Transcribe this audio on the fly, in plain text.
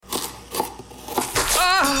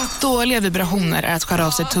Dåliga vibrationer är att skära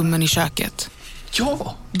av sig tummen i köket.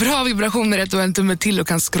 Ja! Bra vibrationer är att du har en tumme till och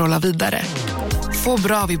kan scrolla vidare. Få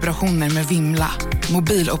bra vibrationer med Vimla.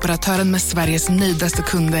 Mobiloperatören med Sveriges nöjdaste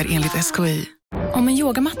kunder enligt SKI. Om en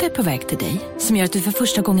yogamatta är på väg till dig, som gör att du för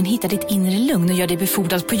första gången hittar ditt inre lugn och gör dig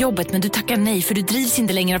befordrad på jobbet men du tackar nej för du drivs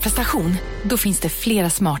inte längre av prestation. Då finns det flera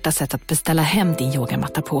smarta sätt att beställa hem din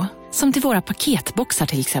yogamatta på. Som till våra paketboxar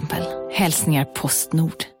till exempel. Hälsningar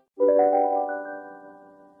Postnord.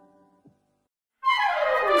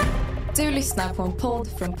 Du lyssnar på en podd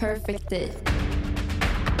från Perfect Day.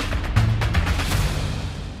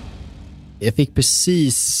 Jag fick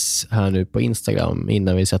precis här nu på Instagram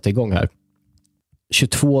innan vi satte igång här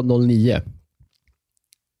 22:09,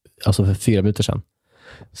 alltså för 4 minuter sedan,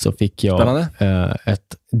 så fick jag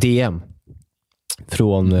ett DM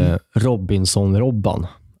från Robinson-Robban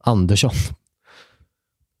Andersson.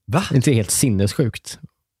 Va? Det är inte helt sinnessjukt.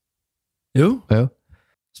 Jo. Ja.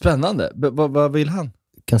 Spännande. Vad vill han?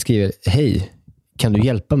 Kan skriva: hej, kan du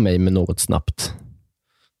hjälpa mig med något snabbt?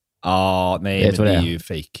 Nej, men det är ju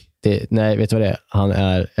fake. Nej, vet du vad det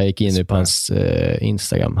är? Jag gick in nu på hans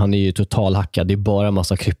Instagram. Han är ju totalhackad. Det är bara en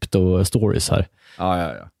massa krypto-stories här.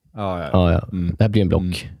 Ja. Det här blir en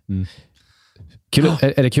block. Kul,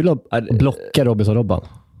 är det kul att blocka Robinson-Robban?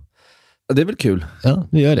 Det är väl kul. Ja,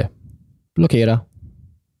 vi gör det. Blockera.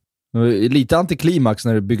 Lite antiklimax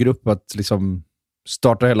när du bygger upp att liksom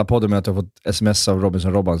starta hela podden med att du har fått sms av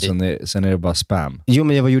Robinson-Robban. Sen är det bara spam. Jo,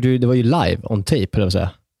 men det var ju live on tape, eller vad säger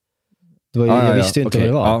jag. Det var ju, jag visste ju inte vad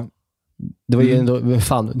det var. Ja. Det var ju ändå,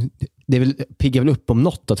 fan, det är väl, piggar väl upp om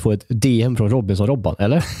något att få ett DM från Robinson-Robban,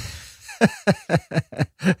 eller?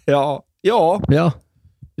 Ja.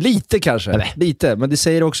 Lite kanske. Nej. Lite, men det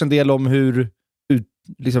säger också en del om hur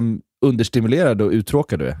liksom understimulerad och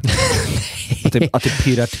uttråkad du är. att det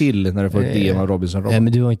pirrar till när du får ett DM av Robinson-Robban.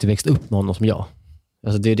 Men du har inte växt upp med honom som jag.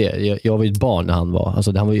 Alltså det är det. Jag var ju ett barn när han var.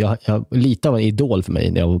 Alltså han var jag lite av en idol för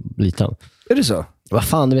mig när jag var liten. Är det så? Vad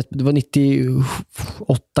fan, du vet, det var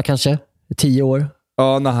 98 kanske, 10 år.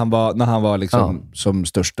 Ja, när han var liksom som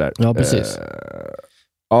störst där. Ja, precis.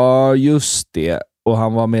 Ja, just det. Och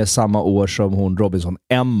han var med samma år som hon Robinson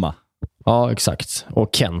Emma. Ja, exakt. Och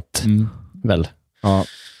Kent, väl. Ja,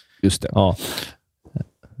 just det. Ja.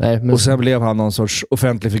 Nej, men... Och sen blev han någon sorts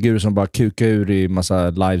offentlig figur som bara kukade ur i massa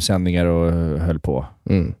livesändningar och höll på.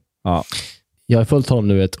 Ja. Jag har följt honom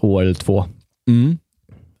nu 1 år eller 2.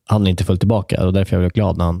 Han har inte följt tillbaka och därför är jag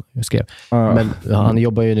glad när han skrev. Men han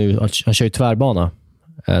jobbar ju nu, han kör ju tvärbana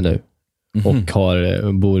nu. Och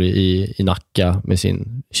bor i Nacka med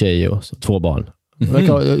sin tjej och 2 barn.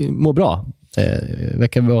 Verkar må bra.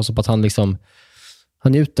 Verkar vara så att han liksom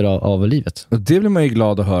han njuter av livet. Och det blir man ju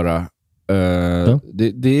glad att höra.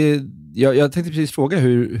 Jag tänkte precis fråga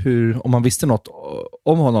hur om man visste något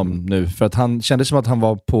om honom nu. För att han kändes som att han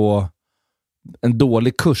var på en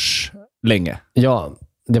dålig kurs länge. Ja,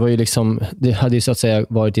 det var ju liksom, det hade ju så att säga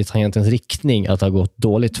varit i tangentens riktning att det har gått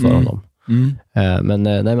dåligt för honom. Men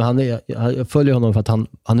jag följer honom för att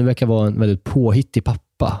han verkar vara en väldigt påhittig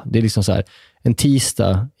pappa. Det är liksom så här, en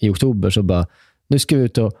tisdag i oktober så bara, nu ska vi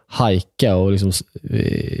ut och hajka och liksom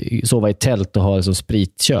sova i tält och ha liksom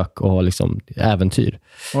spritkök och ha liksom äventyr.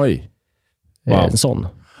 Oj. Wow. En sån.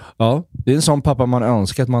 Ja, det är en sån pappa man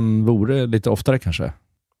önskar att man vore lite oftare kanske.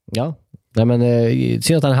 Ja. Nej, men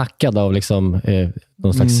synd att han är hackad av liksom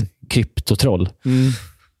någon slags kryptotroll.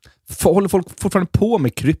 Håller folk fortfarande på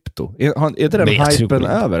med krypto? Är det den hypen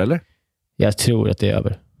över, eller? Jag tror att det är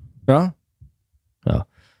över. Ja.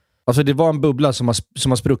 Alltså det var en bubbla som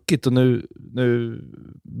har spruckit och nu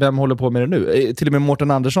vem håller på med det nu? Till och med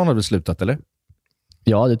Mårten Andersson har väl slutat, eller?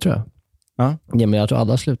 Ja, det tror jag. Ja, men jag tror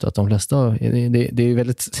alla har slutat. De flesta, det är ju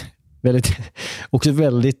väldigt också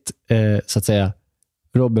väldigt så att säga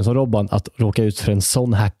Robinson-Robban att råka ut för en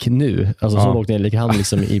sån hack nu. Alltså så lågt ner ligger han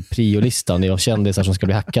liksom i priolistan av kändisar som ska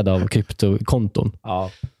bli hackade av kryptokonton.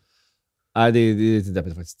 Ja. Nej, det är lite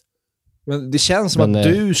deppigt faktiskt. Men det känns som att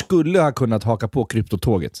du skulle ha kunnat haka på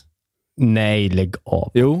kryptotåget. Nej, lägg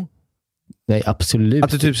av. Jo. Nej, absolut.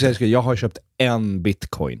 Att du typ säger, jag har köpt 1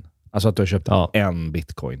 bitcoin. Alltså att du har köpt 1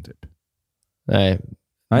 bitcoin typ. Nej.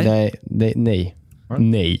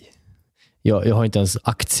 Jag har inte ens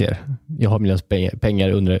aktier. Jag har mina pengar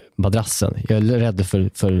under madrassen. Jag är rädd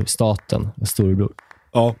för staten, storebror.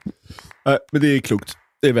 Ja, men det är klokt.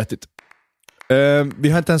 Det är vettigt. Vi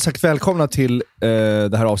har inte ens sagt välkomna till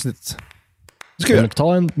det här avsnittet. Ska vi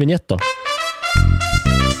ta en vignett då?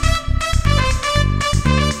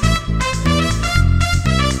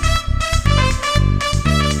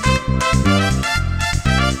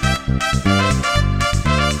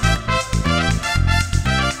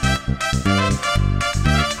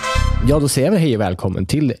 Ja, då säger vi hej och välkommen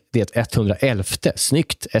till det 111:e,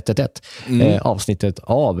 snyggt 111 avsnittet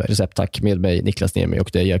av Recepttack med mig Niklas Niemi och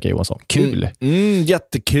dig Jerka Johansson. Kul!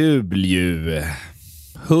 Jättekul ju.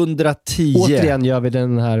 110. Återigen gör vi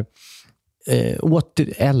den här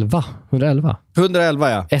 111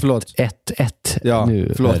 ja, förlåt. 1-1 ja,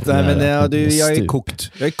 nu. Förlåt, nej, men jag är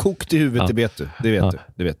kokt. Jag är kokt i huvudet, ja. Det vet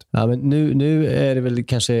du. Ja, men nu är det väl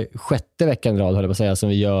kanske 6:e veckan i rad, höll jag på att säga,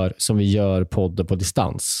 som vi gör podden på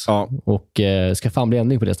distans. Ja. Och ska fan bli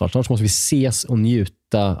ändring på det snart. Snart måste vi ses och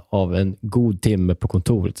njuta av en god timme på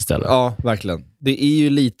kontoret istället. Ja, verkligen. Det är ju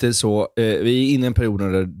lite så, vi är inne i en period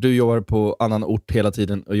där du jobbar på annan ort hela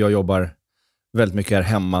tiden och jag jobbar väldigt mycket här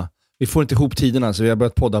hemma. Vi får inte ihop tiderna, så vi har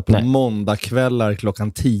börjat podda på måndagkvällar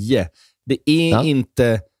klockan 10. Det är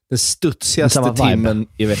inte den studsigaste timmen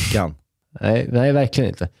i veckan. Nej, verkligen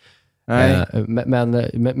inte. Nej.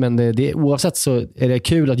 Men det, oavsett så är det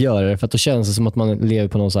kul att göra det, för att då känns det som att man lever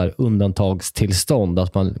på någon så här undantagstillstånd,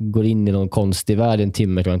 att man går in i någon konstig värld en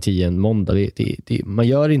timme klockan 10 en måndag. Man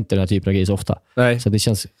gör inte den här typen av grejer så ofta. Nej. Så det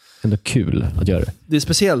känns ändå kul att göra det. Det är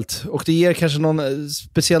speciellt, och det ger kanske någon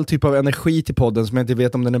speciell typ av energi till podden som jag inte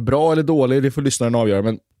vet om den är bra eller dålig, det får lyssnaren avgöra,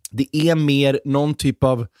 men det är mer någon typ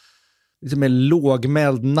av lite mer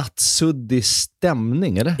lågmäld, nattsuddig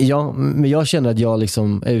stämning, eller? Ja, men jag känner att jag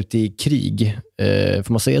liksom är ute i krig.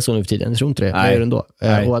 Får man säga så nu för tiden? Jag tror inte det. Jag gör det ändå.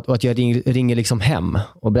 Och att jag ringer liksom hem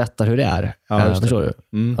och berättar hur det är. Förstår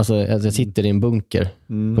du? Alltså att jag sitter i en bunker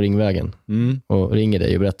på Ringvägen och ringer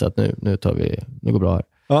dig och berättar att nu går bra här.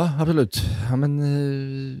 Ja, absolut. Ja,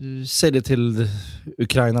 men säg det till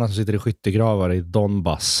ukrainarna som sitter i skyttegravar i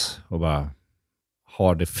Donbass och bara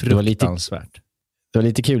har det fruktansvärt. Det var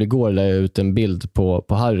lite kul, igår la jag ut en bild på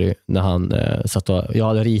Harry när han satt och, jag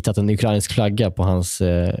hade ritat en ukrainsk flagga på hans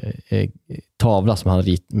tavla som han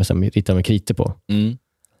ritade med kriter på.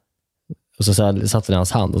 Och så satte han i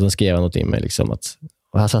hans hand och så skrev han något in med liksom att,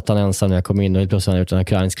 och här satt han ensam när jag kom in och plötsligt hade han gjort en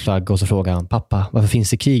ukrainsk flagga och så frågade han: pappa, varför finns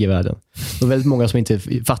det krig i världen? Det var väldigt många som inte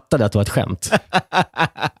fattade att det var ett skämt.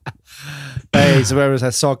 Nej, så var det så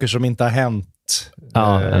här saker som inte har hänt.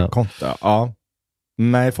 Ja.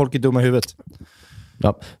 Nej, folk är dumma i huvudet.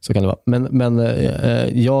 Ja, så kan det vara. Men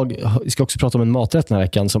jag ska också prata om en maträtt den här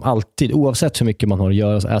veckan som alltid, oavsett hur mycket man har att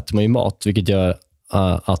göra, så äter man ju mat, vilket gör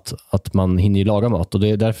att man hinner ju laga mat. Och det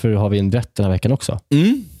är därför har vi en rätt den här veckan också.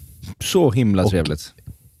 Så himla trevligt.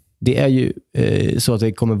 Det är ju så att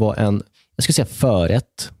det kommer vara en, jag ska säga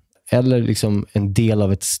förrätt, eller liksom en del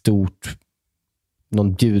av ett stort,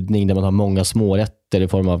 någon bjudning där man har många smårätter i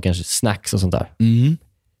form av kanske snacks och sånt där.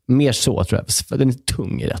 Mer så tror jag. Den är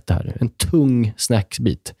tung i det här. En tung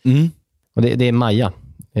snacksbit. Och det är Maja.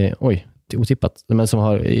 Det är otippat. Men som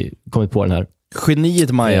har kommit på den här.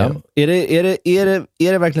 Geniet Maja.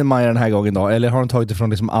 Är det verkligen Maja den här gången då? Eller har hon tagit det från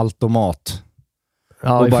liksom allt och mat?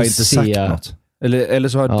 Och bara inte sagt något? Eller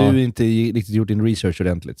så har du inte riktigt gjort din research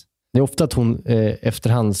ordentligt? Det är ofta att hon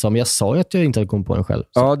efterhand som jag sa att jag inte hade kommit på den själv.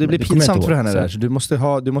 Ja, det blir pinsamt för henne där. Så du måste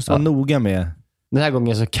vara noga med. Den här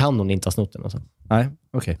gången så kan hon inte ha snott den. Alltså. Nej,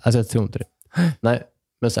 okej. Alltså jag tror inte det. Nej,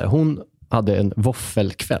 men så här, hon hade en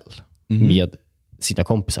våffelkväll med sina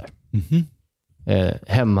kompisar.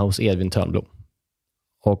 Hemma hos Edvin Törnblom.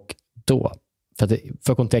 Och då,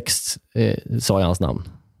 för kontext sa jag hans namn.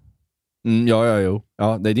 Jo.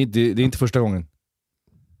 Ja, det är inte första gången.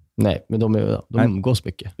 Nej, men de umgås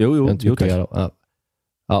mycket. Jo.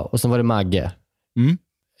 Ja, och sen var det Magge.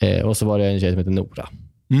 Och så var det en tjej som heter Nora.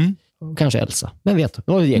 Kanske Elsa. Men vet du,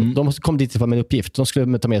 de kom dit med en uppgift. De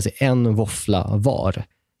skulle ta med sig en våffla var.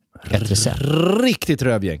 Ett recept. Riktigt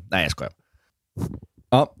rövgäng. Nej, jag skojar.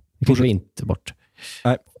 Ja, det kanske inte bort.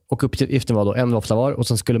 Nej. Och uppgiften var då en våffla var. Och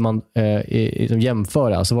sen skulle man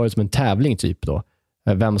jämföra. Så var det som en tävling typ då.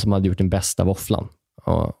 Vem som hade gjort den bästa våfflan.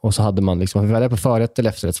 Och så hade man liksom, välja på förrätt eller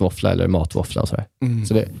efterrättsvåffla eller matvåffla och sådär.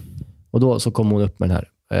 Och då så kom hon upp med den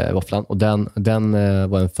här våfflan. Och den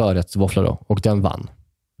var en förrättsvåffla då. Och den vann.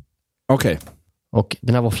 Okej. Och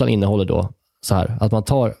den här våfflan innehåller då så här att man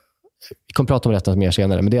tar, vi kommer prata om detta mer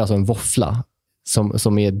senare, men det är alltså en våffla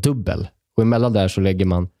som är dubbel. Och emellan där så lägger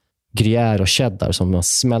man gruyère och cheddar som man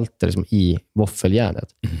smälter liksom i våffeljärnet.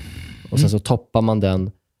 Och sen så toppar man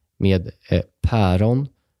den med päron,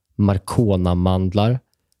 marconamandlar,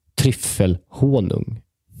 tryffelhonung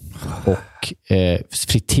och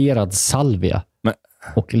friterad salvia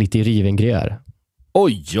och lite riven gruyère.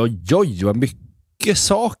 Oj, vad mycket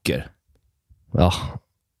saker. Ja.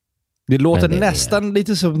 Det låter nästan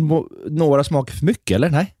lite som några smaker för mycket, eller?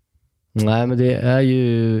 Nej, men det är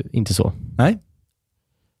ju inte så. Nej.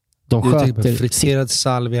 De sköter friterad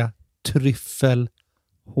salvia, tryffel,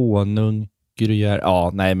 honung, gruyère.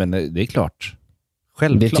 Ja, nej, men det är klart.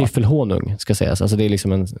 Självklart. Det är tryffelhonung, ska sägas. Alltså det är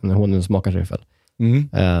liksom en honung som smakar tryffel.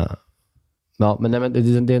 Ja, men, nej,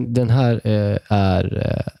 men den här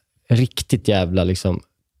är riktigt jävla liksom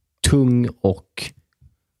tung och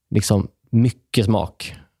liksom mycket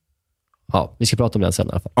smak. Ja, vi ska prata om den sen i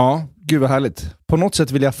alla fall. Ja, gud vad härligt. På något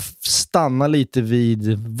sätt vill jag stanna lite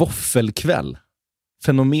vid våffelkväll.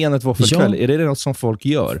 Fenomenet våffelkväll. Ja. Är det något som folk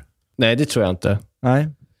gör? Nej, det tror jag inte. Nej.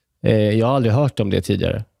 Jag har aldrig hört om det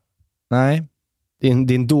tidigare. Nej. Det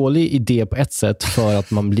är en dålig idé på ett sätt för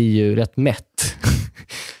att man blir ju rätt mätt.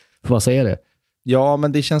 Vad säger det? Ja,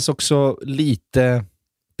 men det känns också lite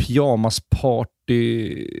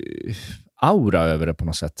pyjamasparty-aura över det på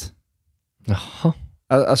något sätt. Jaha.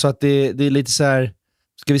 Alltså att det är lite så här,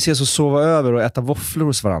 ska vi ses och sova över och äta våfflor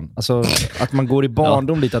hos varandra? Alltså att man går i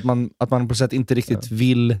barndom lite, att man på något sätt inte riktigt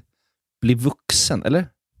vill bli vuxen, eller?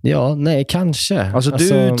 Ja, nej, kanske. Alltså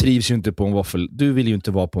du trivs ju inte på en våffel. Du vill ju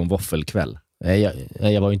inte vara på en våffelkväll. Nej,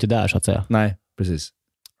 jag var ju inte där så att säga. Nej, precis.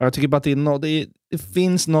 Jag tycker bara att det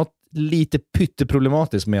finns något lite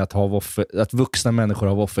pytteproblematiskt med att att vuxna människor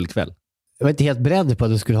har våffelkväll. Jag var inte helt beredd på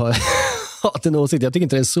att du skulle ha en åsikt. Jag tycker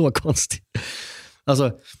inte det är så konstigt.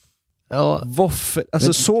 Alltså, ja,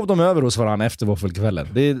 sov de över hos varandra efter våffelkvällen?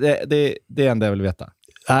 Det är enda jag vill veta.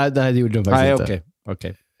 Nej, det gjorde de faktiskt inte.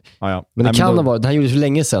 Okej. Ja. Men det kan ha varit, det här gjordes för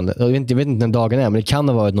länge sedan. Jag vet inte när dagen är, men det kan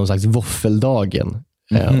ha varit någon slags våffeldagen.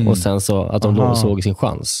 Och sen så att de då såg sin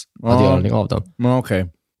chans att göra någonting av den. Men okej.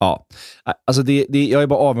 Ja. Alltså jag är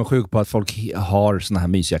bara avundsjuk på att folk har såna här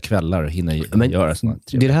mysiga kvällar och hinner göra såna.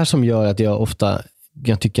 Det är det här som gör att jag ofta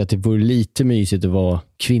kan tycka att det vore lite mysigt att vara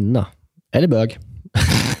kvinna. Eller bög.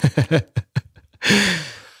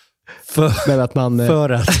 Men att man... För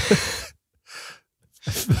att...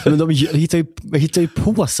 Men de hittar ju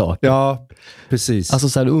på saker. Ja, precis. Alltså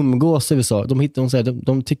så här, umgås över saker.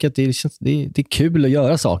 De tycker att det är kul att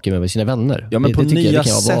göra saker med sina vänner. Ja, men på nya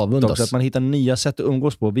sätt också. Att man hittar nya sätt att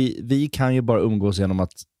umgås på. Vi kan ju bara umgås genom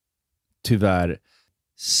att tyvärr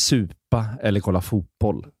supa eller kolla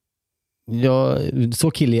fotboll. Ja,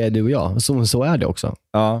 så killiga är du och jag. Så är det också.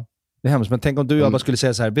 Ja, det är hemskt. Men tänk om du och jag bara skulle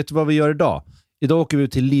säga så här: vet du vad vi gör idag? Idag åker vi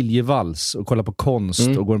ut till Liljevalchs och kollar på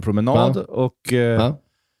konst och går en promenad. Ja. Och,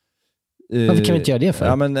 varför kan vi inte göra det för?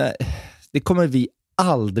 Ja, men, det kommer vi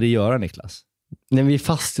aldrig göra, Niklas. När vi är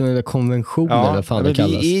fast i några konventioner. Ja, vad fan det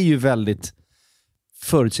kallas. Vi är ju väldigt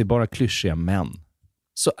förutsägbara, klyschiga män.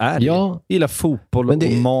 Så är det. Ja. Vi gillar fotboll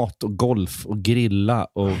och mat och golf och grilla.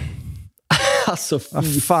 Och... alltså,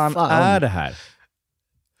 vad fan är det här?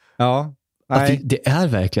 Ja. Det är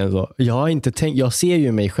verkligen så. Jag ser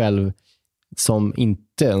ju mig själv som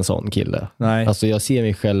inte en sån kille. Nej. Alltså jag ser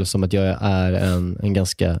mig själv som att jag är en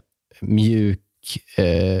ganska mjuk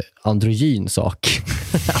androgyn sak.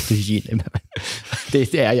 Androgyn.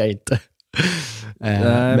 Det är jag inte.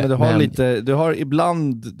 Nej, men du har lite, du har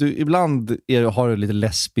ibland har du lite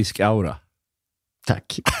lesbisk aura.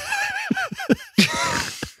 Tack.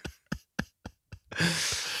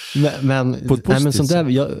 men sånt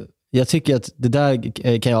där, jag tycker att det där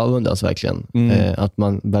kan jag avundas verkligen. Att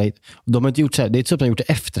man bara, de har inte gjort så här, det är inte så att de har gjort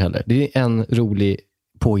det efter heller. Det är en rolig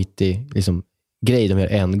påhittig liksom, grej de gör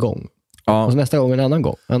en gång. Ja. Och så nästa gång en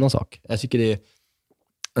annan sak. Jag tycker det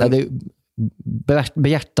är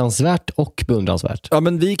behjärtansvärt och beundransvärt. Ja,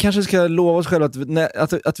 men vi kanske ska lova oss själva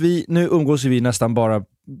att vi nu umgås vi nästan bara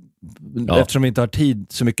eftersom vi inte har tid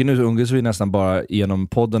så mycket nu, så umgås vi nästan bara genom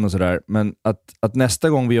podden och sådär. Men att nästa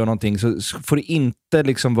gång vi gör någonting så får det inte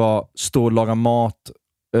liksom vara stå och laga mat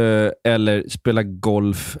eller spela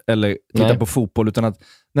golf eller titta på fotboll, utan att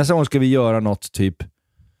nästa gång ska vi göra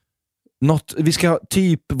vi ska ha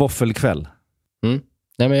typ våffelkväll.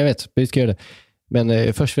 Nej, men jag vet, vi ska göra det.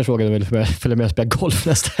 Men först jag frågade om jag vill följa med och spela golf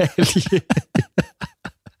nästa helg.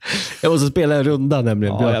 Jag måste spela en runda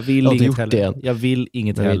nämligen. Ja, jag vill inget hellre. Jag vill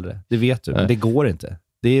inget hellre. Det vet du, men det går inte.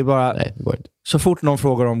 Det är bara... Nej, det går inte. Så fort någon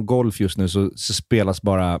frågar om golf just nu så spelas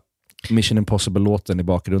bara Mission Impossible-låten i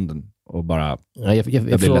bakgrunden. Och bara... Ja,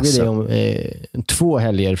 jag frågade dig om 2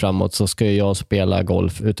 helger framåt så ska jag spela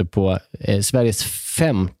golf ute på Sveriges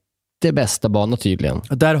 5:e bästa bana tydligen.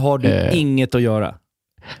 Där har du inget att göra.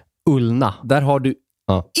 Ullna. Där har du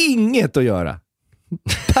inget att göra.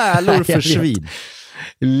 Pärlor för svin.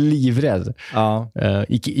 Livrädd. Ja.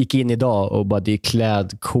 Gick in idag och bara det är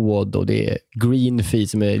klädkod och det är green fee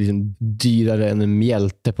som är liksom dyrare än en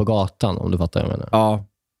mjälte på gatan, om du fattar vad jag menar. Ja,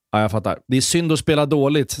 jag fattar. Det är synd att spela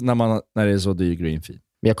dåligt när det är så dyr green fee.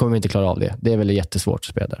 Men jag kommer inte klara av det. Det är väl jättesvårt att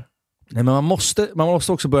spela där. Nej, men man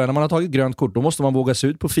måste också börja, när man har tagit grönt kort, då måste man våga se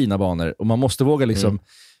ut på fina banor och man måste våga liksom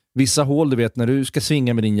vissa hål, du vet, när du ska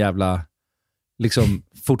svinga med din jävla liksom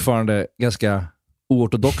fortfarande ganska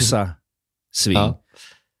oortodoxa sving. Ja.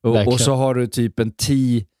 Och så har du typ en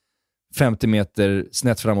 10-50 meter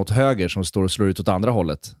snett framåt höger som står och slår ut åt andra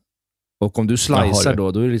hållet. Och om du slicear då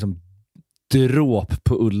är det liksom dråp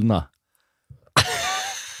på ullna.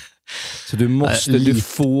 Så du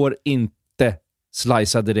får inte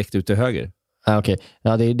slicea direkt ut till höger. Okej.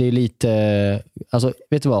 Ja, det är lite... Alltså,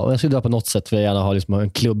 vet du vad? Jag skulle dra på något sätt för jag gärna ha liksom en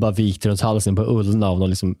klubba vikt runt halsen på ullna av någon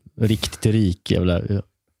liksom riktigt rik jävla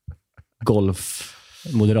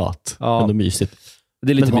golfmoderat. Ja. Ändå mysigt.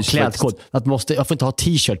 Det är lite mysigt. Jag får inte ha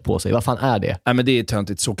t-shirt på sig. Vad fan är det? Nej, men det är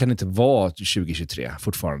töntigt. Så kan det inte vara 2023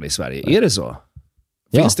 fortfarande i Sverige. Är det så?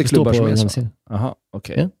 Finns det klubbar som är så? Jaha,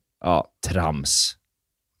 okej. Okay. Ja, trams.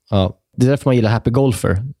 Ja, det är därför man gillar Happy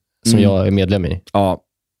Golfer som jag är medlem i. Ja.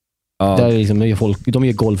 Där är liksom, de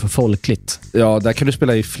gör golf för folkligt. Ja, där kan du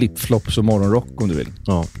spela i flip-flops och morgonrock om du vill.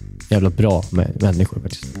 Ja, jävla bra med människor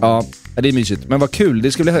faktiskt. Ja, det är mysigt. Men vad kul,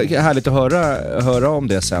 det ska bli härligt att höra om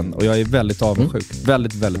det sen. Och jag är väldigt avundsjuk.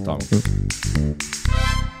 Väldigt, väldigt avundsjuk.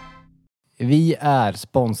 Vi är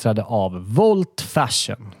sponsrade av Volt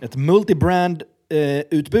Fashion. Ett multibrand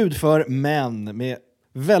utbud för män med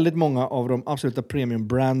väldigt många av de absoluta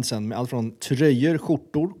premiumbrandsen med allt från tröjor,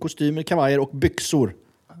 skjortor, kostymer, kavajer och byxor.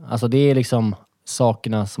 Alltså det är liksom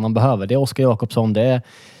sakerna som man behöver. Det är Oskar Jakobsson, det är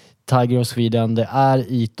Tiger of Sweden, det är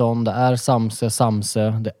Eton, det är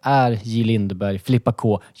Samse, det är J. Lindeberg, Filippa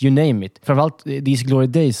K, you name it. Framförallt These Glory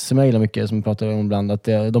Days som jag gillar mycket, som vi pratar om ibland, att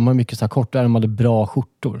de har mycket så här kortärmade bra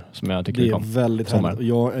skjortor som jag tycker det är väldigt härligt.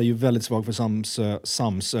 Jag är ju väldigt svag för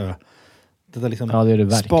Samsö. Det där liksom det är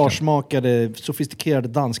det sparsmakade, sofistikerade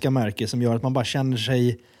danska märke som gör att man bara känner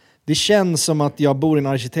sig... Det känns som att jag bor i en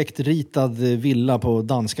arkitektritad villa på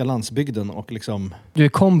danska landsbygden och liksom... Du är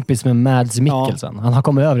kompis med Mads Mikkelsen. Ja. Han har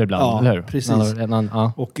kommit över ibland, eller hur? Precis.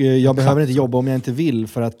 Och jag behöver inte jobba om jag inte vill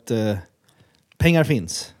för att pengar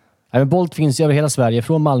finns. Ja, men Bolt finns över hela Sverige,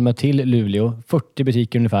 från Malmö till Luleå. 40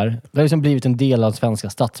 butiker ungefär. Det har liksom blivit en del av svenska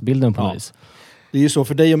stadsbilden på något vis. Det är ju så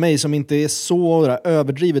för dig och mig som inte är så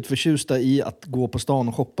överdrivet förtjusta i att gå på stan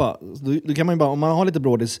och shoppa. Då kan man ju bara, om man har lite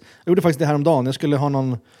brådis. Jag gjorde faktiskt det här om dagen. Jag skulle ha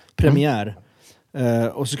någon premiär.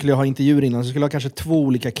 Och så skulle jag ha intervjuer innan. Så skulle jag ha kanske 2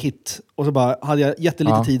 olika kit. Och så bara, hade jag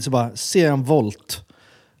jättelite tid så bara ser jag en Volt.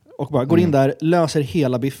 Och bara går in där, löser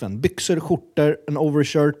hela biffen. Byxor, skjortor, en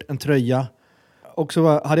overshirt, en tröja. Och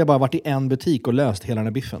så hade jag bara varit i en butik och löst hela den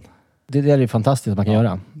här biffen. Det är ju fantastiskt att man kan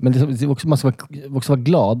göra. Men det också, man ska också vara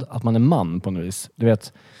glad att man är man på något vis. Du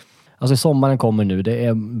vet, alltså sommaren kommer nu. Det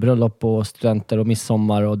är bröllop och studenter och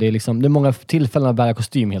midsommar. Och det är många tillfällen att bära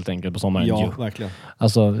kostym helt enkelt på sommaren. Ja, verkligen.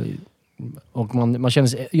 Alltså, och man känner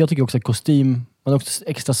sig, jag tycker också att kostym, man är också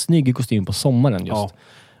extra snygg i kostym på sommaren just. Ja.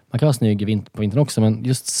 Man kan vara snygg på vintern också, men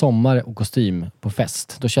just sommar och kostym på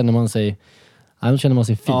fest, då känner man sig fin.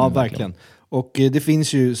 Ja, verkligen. Och det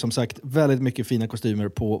finns ju som sagt väldigt mycket fina kostymer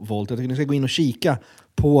på Volt. Jag tycker ni ska gå in och kika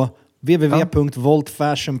på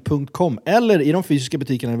www.voltfashion.com eller i de fysiska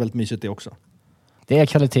butikerna är det väldigt mysigt det också. Det är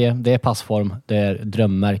kvalitet, det är passform, det är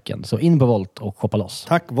drömmärken. Så in på Volt och shoppa loss.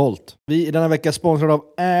 Tack Volt. Vi är denna vecka sponsrade av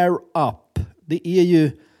Air Up. Det är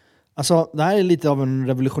ju, alltså det här är lite av en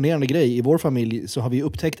revolutionerande grej. I vår familj så har vi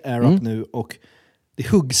upptäckt Air Up nu och det är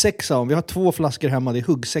huggsexa om. Vi har 2 flaskor hemma, det är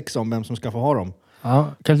huggsexa om vem som ska få ha dem. Ja,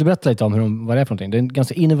 kan du berätta lite om vad det är för någonting? Det är en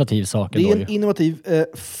ganska innovativ sak. Det är en innovativ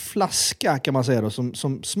flaska kan man säga då,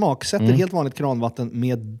 som smaksätter helt vanligt kranvatten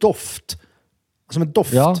med doft. Som en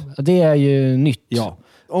doft. Ja, det är ju nytt. Ja.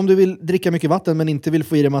 Om du vill dricka mycket vatten men inte vill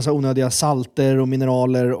få i dig massa onödiga salter och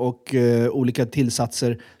mineraler och olika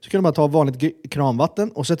tillsatser så kan du bara ta vanligt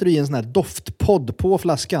kranvatten och sätter du i en sån här doftpodd på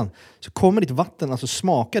flaskan. Så kommer ditt vatten alltså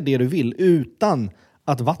smaka det du vill utan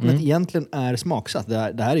att vattnet egentligen är smaksatt.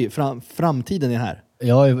 Det här är ju framtiden är här.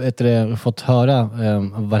 Jag har fått höra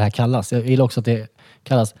vad det här kallas. Jag gillar också att det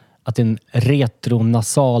kallas att det är en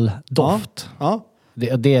retronasal doft. Ja.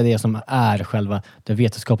 Det är det som är själva det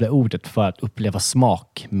vetenskapliga ordet för att uppleva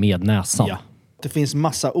smak med näsan. Ja. Det finns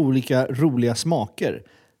massa olika roliga smaker.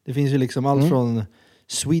 Det finns ju liksom allt från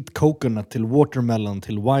sweet coconut till watermelon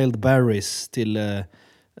till wild berries till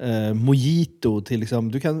mojito till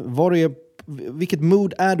liksom, du kan, vilket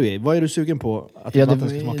mood är du i? Vad är du sugen på att vatten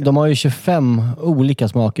ska smaka? De har ju 25 olika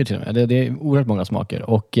smaker till och med. Det är oerhört många smaker.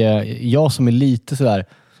 Och jag som är lite sådär...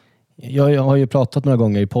 Jag har ju pratat några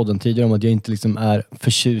gånger i podden tidigare om att jag inte liksom är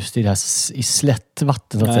förtjust i det här i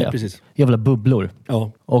slättvatten så att säga. Precis. Jag vill ha bubblor.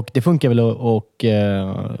 Ja. Och det funkar väl att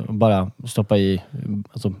bara stoppa i,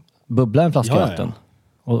 alltså bubbla en flaska vatten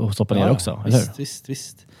och stoppa ner också.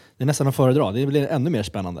 Visst. Det är nästan att föredra. Det blir ännu mer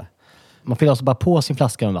spännande. Man fyller alltså bara på sin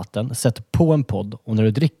flaska med vatten, sätter på en podd och när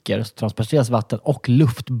du dricker så transporteras vatten och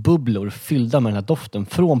luftbubblor fyllda med den här doften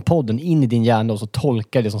från podden in i din hjärna och så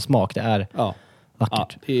tolkar det som smak. Det är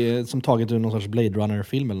vackert. Ja, det är som taget ur någon sorts Blade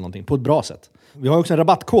Runner-film eller någonting. På ett bra sätt. Vi har också en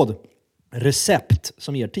rabattkod. Recept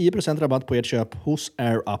som ger 10% rabatt på ert köp hos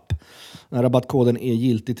AirUp. Den här rabattkoden är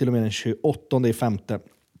giltig till och med den 28/5.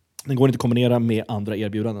 Den går inte att kombinera med andra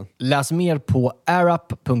erbjudanden. Läs mer på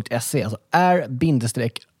airup.se, alltså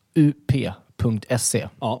r-up.se.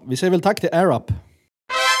 Ja, vi säger väl tack till AirUp.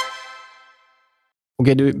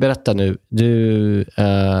 Okej, du berättar nu. Du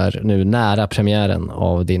är nu nära premiären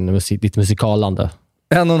av ditt musikalande.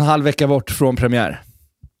 1,5 vecka bort från premiär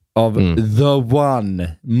av The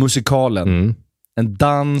One, musikalen. En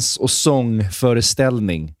dans- och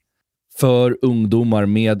sångföreställning för ungdomar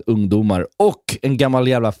med ungdomar. Och en gammal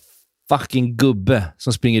jävla fucking gubbe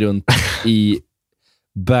som springer runt i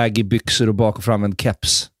baggy byxor och bak och fram en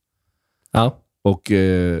keps. Ja. Och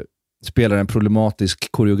spelar en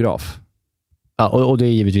problematisk koreograf. Ja, och det är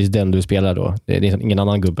givetvis den du spelar då. Det är ingen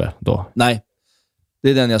annan gubbe då. Nej, det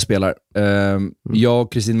är den jag spelar. Jag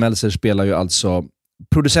och Kristin Melser spelar ju alltså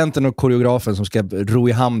producenten och koreografen som ska ro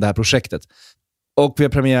i hamn det här projektet. Och vi har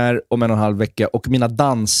premiär om 1,5 vecka och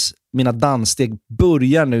mina danssteg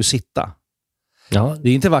börjar nu sitta. Ja, det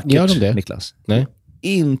är inte vackert, Niklas. Nej.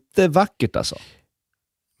 Inte vackert alltså.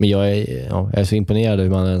 Men jag är så imponerad hur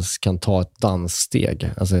man ens kan ta ett danssteg.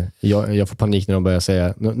 Alltså, jag får panik när de börjar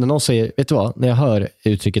säga... När någon säger, vet du vad? När jag hör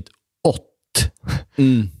uttrycket 8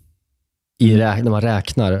 när man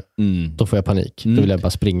räknar, då får jag panik. Då vill jag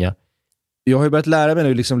bara springa. Jag har ju börjat lära mig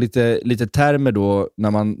nu liksom lite termer då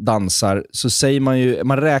när man dansar. Så säger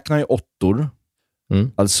man räknar ju 8:or.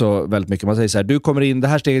 Alltså väldigt mycket. Man säger så här, du kommer in, det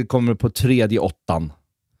här steget kommer på 3:e 8:an.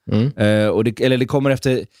 Det kommer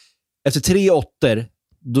efter 3 8:or,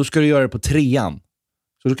 då ska du göra det på 3:an.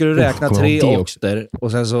 Så då ska du räkna 3 8:or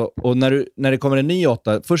och sen så, och när det kommer en ny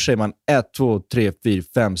 8, först säger man 1, 2, 3, 4,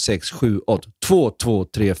 5, 6, 7, 8. 2, 2,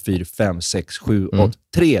 3, 4, 5, 6, 7, 8.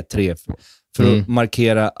 3, 3. För att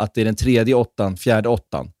markera att det är den 3:e 8:an, 4:e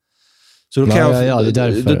 8:an. Så då kan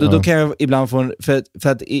då kan jag ibland få för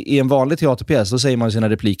att i en vanlig teaterpjäs då säger man sina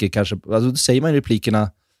repliker kanske, alltså då säger man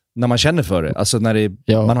replikerna när man känner för det. Alltså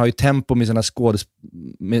när man har ju tempo med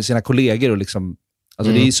med sina kollegor och liksom,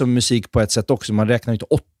 alltså det är ju som musik på ett sätt också, man räknar ju inte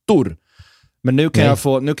 8:or. Men nu kan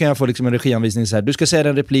jag få liksom en regianvisning så här, du ska säga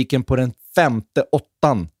den repliken på den 5:e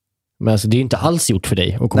 8:an. Men alltså det är inte alls gjort för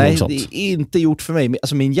dig att komma ihåg sånt. Nej, det är inte gjort för mig.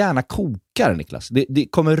 Alltså min hjärna kokar, Niklas. Det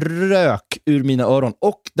kommer rök ur mina öron.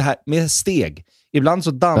 Och det här med steg. Ibland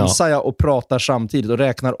så dansar jag och pratar samtidigt och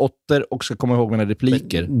räknar 8:or och ska komma ihåg mina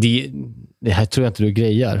repliker. Det här tror jag inte du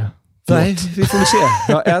grejar. Nej, vi får se.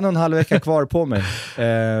 Jag har 1,5 vecka kvar på mig.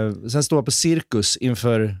 Sen står jag på cirkus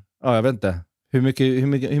inför, jag vet inte.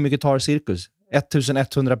 Hur mycket tar cirkus?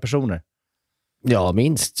 1100 personer. Ja,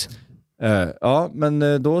 minst.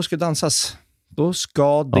 Men då ska det dansas. Då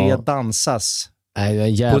ska det dansas. Nej, jag är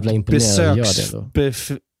jävla imponerad. Gör det då.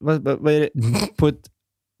 Vad är det? På ett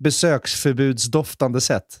besöksförbudsdoftande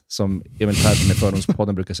sätt, som Emil Persson i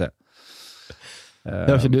Fördomspodden brukar säga.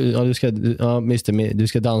 Du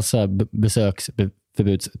ska dansa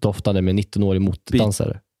besöksförbudsdoftande med 19-årig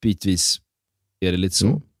motdansare. Bitvis är det lite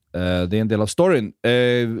så. Det är en del av storyn.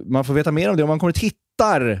 Man får veta mer om det om man kommer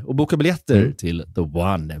hittar och bokar biljetter till The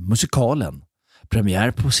One, musikalen.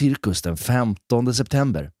 Premiär på Cirkus den 15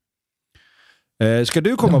 september. Ska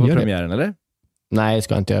du komma på premiären, eller? Nej, det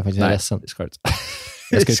ska inte jag. Jag är ledsen. Det ska inte.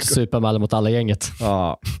 Jag ska inte supa med alla mot alla gänget.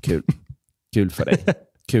 Ja, kul. Kul för dig.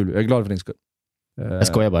 Kul. Jag är glad för din skull. Jag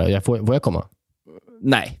skojar bara. Får jag komma?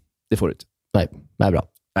 Nej, det får du inte. Nej, det är bra.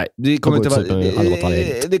 Nej, det kommer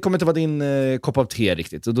inte vara din kopp av te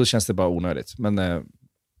riktigt. Och då känns det bara onödigt. Men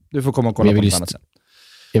du får komma och kolla på något annat sen.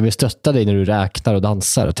 Jag vill stötta dig när du räknar och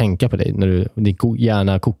dansar och tänka på dig. När din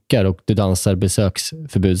hjärna kokar och du dansar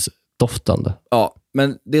besöksförbudsdoftande. Ja,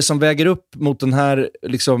 men det som väger upp mot den här,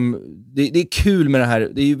 liksom, det är kul med det här.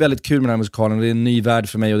 Det är ju väldigt kul med den här musikalen. Det är en ny värld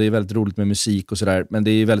för mig och det är väldigt roligt med musik och sådär. Men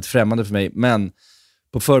det är väldigt främmande för mig. Men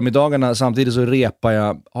på förmiddagarna samtidigt så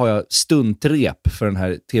har jag stuntrep för den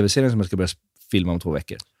här tv-serien som jag ska börja filma om 2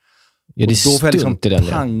 veckor. Ja, det är och då får jag liksom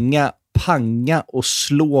den, panga och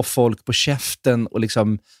slå folk på käften och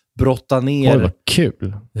liksom brotta ner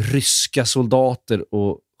ryska soldater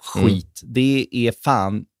och skit. Det är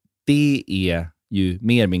ju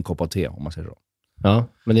mer min kopp av te, om man säger så. Ja,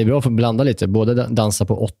 men det är bra för att blanda lite. Både dansa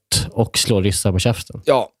på 8 och slå ryssar på käften.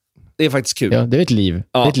 Ja, det är faktiskt kul. Ja, det är ett liv.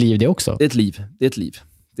 Ja. Det är ett liv det också. Det är ett liv.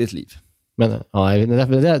 Men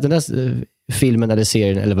den där filmen eller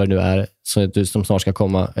serien eller vad det nu är som snart ska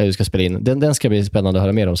komma, du ska spela in, den ska bli spännande att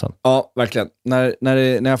höra mer om sen. Ja, verkligen.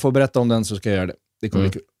 När jag får berätta om den så ska jag göra det. Det kommer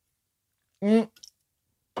bli kul.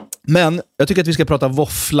 Men jag tycker att vi ska prata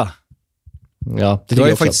våffla. Ja, det jag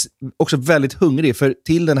är faktiskt också väldigt hungrig för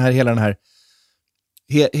till hela den här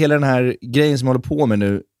hela den här grejen som jag håller på med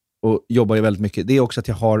nu och jobbar ju väldigt mycket, det är också att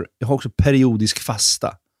jag har också periodisk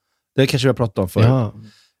fasta. Det kanske vi har pratat om förut. Ja.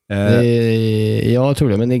 Jag tror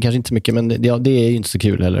det, men det är kanske inte så mycket, men det är ju inte så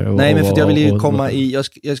kul heller. Nej, men för jag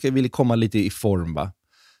vill ju komma lite i form, va?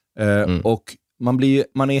 Och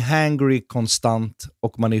man är hangry konstant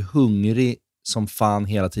och man är hungrig som fan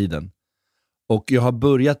hela tiden. Och jag har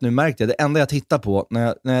börjat nu, märkt det enda jag tittar på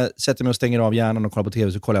när jag sätter mig och stänger av hjärnan och kollar på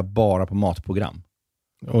tv, så kollar jag bara på matprogram.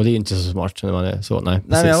 Och det är inte så smart när man är så. Nej,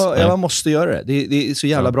 men jag måste göra det. Det är så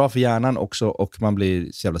jävla bra för hjärnan också, och man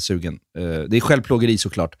blir så jävla sugen. Det är självplågeri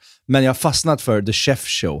såklart. Men jag har fastnat för The Chef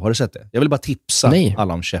Show. Har du sett det? Jag vill bara tipsa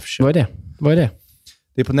alla om Chef Show. Vad är det?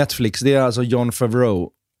 Det är på Netflix. Det är alltså Jon Favreau,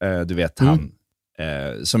 du vet han,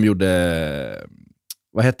 som gjorde,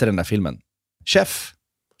 vad heter den där filmen? Chef.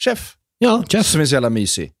 Ja, Chef. Som är så jävla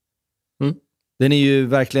mysig. Den är ju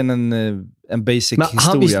verkligen en basic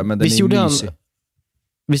historia, men den är mysig.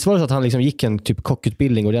 Visst var det så att han liksom gick en typ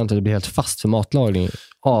kockutbildning och det blev helt fast för matlagning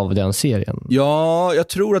av den serien? Ja, jag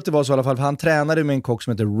tror att det var så i alla fall. För han tränade med en kock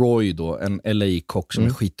som heter Roy då, en LA-kock som är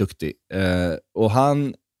skitduktig. Och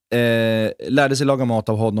han lärde sig laga mat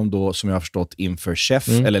av honom då, som jag har förstått, inför Chef.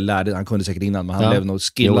 Eller han kunde säkert innan, men han blev nog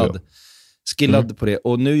skillad på det.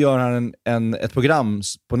 Och nu gör han ett program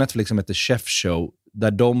på Netflix som heter Chef Show,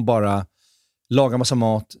 där de bara lagar massa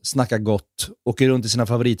mat, snackar gott, åker runt i sina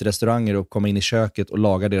favoritrestauranger och kommer in i köket och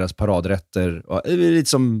lagar deras paradrätter. Lite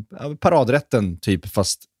som paradrätten typ,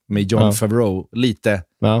 fast med Jon Favreau. Lite,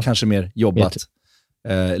 kanske mer jobbat.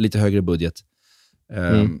 Lite högre budget.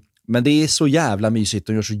 Men det är så jävla mysigt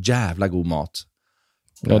och gör så jävla god mat.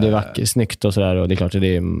 Ja, det är vackert, snyggt och sådär, och det är klart att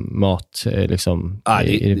det är mat liksom.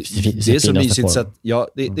 Det är så mysigt så att,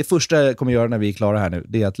 det första jag kommer göra när vi är klara här nu,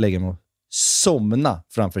 det är att lägga mig och somna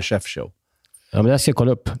framför Chef Show. Ja, men det ska jag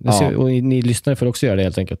kolla upp. Och ni lyssnare får också göra det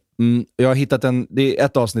helt enkelt. Jag har hittat det är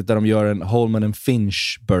ett avsnitt där de gör en Holman &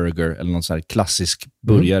 Finch burger, eller någon sån här klassisk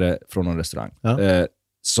burgare från någon restaurang.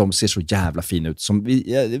 Som ser så jävla fin ut. Som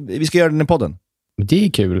vi ska göra den i podden. Det är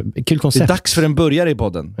kul. Kul koncept. Det är dags för en burgare i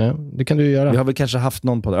podden. Ja, det kan du göra. Vi har väl kanske haft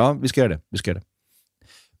någon podd. Ja, vi ska göra det.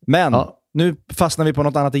 Men nu fastnar vi på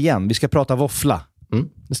något annat igen. Vi ska prata våffla.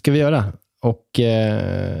 Det ska vi göra. Och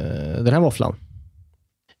den här våfflan,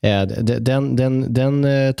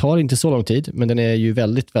 den tar inte så lång tid, men den är ju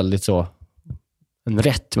väldigt, väldigt så en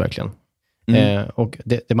rätt verkligen. Och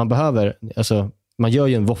det man behöver, alltså man gör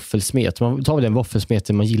ju en våffelsmet. Man tar väl den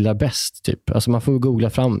våffelsmeten man gillar bäst typ. Alltså man får googla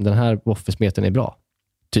fram, den här våffelsmeten är bra.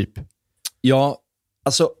 Typ. Ja,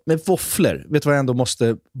 alltså med våfflor, vet du vad jag ändå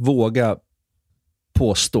måste våga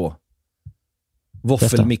påstå?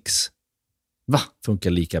 Våffelmix. Va? Funkar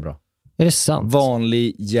lika bra. Är det sant?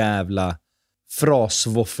 Vanlig jävla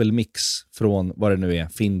frasvåffelmix från vad det nu är,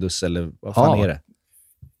 Findus eller vad fan är det?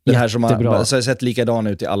 Det här som har sett likadan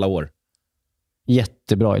ut i alla år.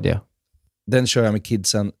 Jättebra idé. Den kör jag med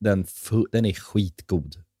kidsen, den är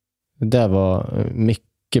skitgod. Det där var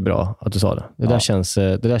mycket bra att du sa det.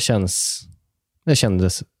 Det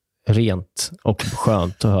kändes rent och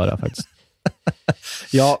skönt att höra faktiskt.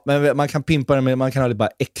 Ja, men man kan pimpa det med, man kan ha bara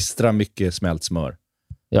extra mycket smält smör.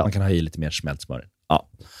 Ja. Man kan ha i lite mer smält smör. Ja.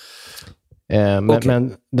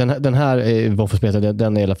 Men den här våffelsmeten,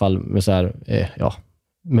 den är i alla fall med så här,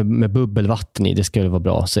 med bubbelvatten i, det skulle vara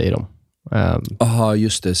bra, säger de. Aha,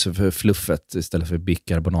 just det, så för fluffet istället för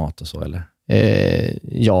bikarbonat och så, eller?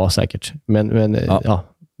 Ja, säkert. Men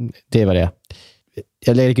det var det.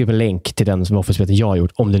 Jag lägger upp en länk till den våffelsmeten jag har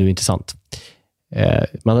gjort, om det nu är intressant.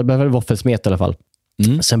 Man behöver våffelsmet i alla fall.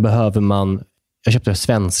 Sen behöver man, jag köpte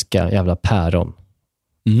svenska jävla päron.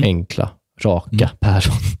 Enkla, raka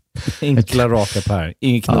päron. Enkla, raka päron.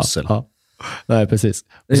 Ingen knussel. Ja. Nej, precis.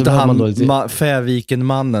 Det är inte han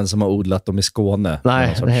Fäviken-mannen som har odlat dem i Skåne.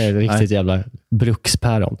 Nej, det här är riktigt jävla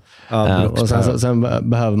brukspäron. Och sen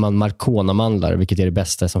behöver man Marcona-mandlar, vilket är det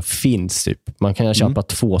bästa som finns. Typ. Man kan köpa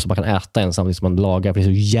 2 så man kan äta en samtidigt som man lagar, för det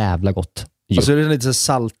är så jävla gott. Alltså är det lite så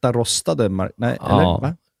salta, rostade? Nej, eller?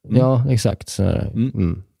 Va? Ja, exakt.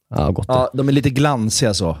 Ja, gott. Ja, de är lite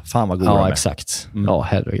glansiga så. Fan vad goda de är. Ja, exakt. Ja,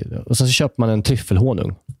 herregud. Och sen så köper man en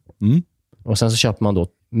tryffelhonung. Och sen så köper man då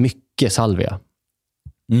mycket salvia.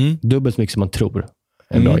 Dubbelt mycket som man tror.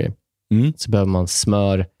 En bra grej. Så behöver man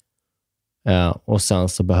smör. Och sen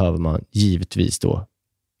så behöver man givetvis då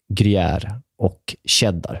gruyère och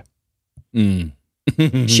cheddar.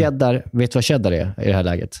 Cheddar, vet du vad cheddar är i det här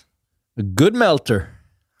läget? Good melter.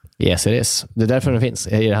 Yes, it is. Det är därför den finns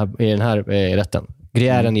i den här rätten.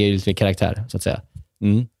 Gruyären ger ju lite mer karaktär, så att säga.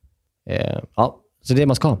 Så det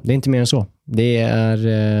man ska. Det är inte mer än så. Det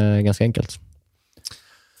är ganska enkelt.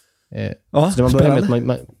 Så man börjar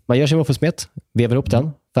med att man gör sin våffelsmet, vevar ihop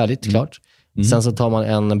den, färdigt, klart. Sen så tar man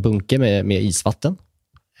en bunke med isvatten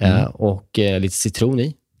och lite citron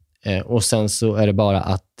i. Och sen så är det bara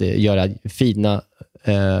att göra fina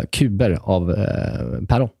kuber av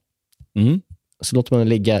päron. Så låter man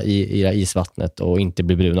ligga i isvattnet och inte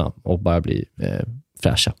bli bruna och bara bli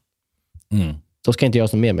fräscha. De ska inte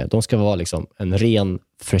göras något mer med. De ska vara liksom en ren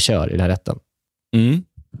fräschör i den här rätten.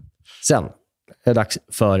 Sen är det dags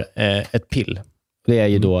för ett pill. Det är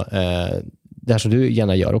ju då det här som du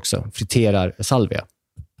gärna gör också. Friterar salvia.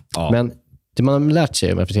 Ja. Men det man har lärt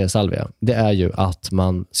sig med att fritera salvia, det är ju att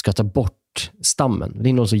man ska ta bort stammen. Det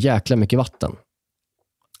innehåller så jäkla mycket vatten.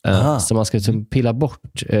 Så man ska pilla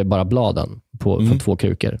bort bara bladen på 2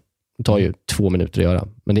 krukor. Det tar ju 2 minuter att göra.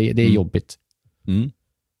 Men det är jobbigt.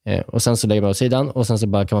 Och sen så lägger man åt sidan. Och sen så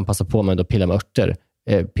bara kan man passa på med att pilla med örter.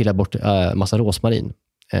 Pilla bort massa rosmarin.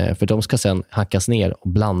 För de ska sen hackas ner och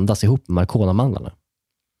blandas ihop med marconamandlarna.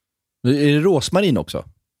 Är det rosmarin också?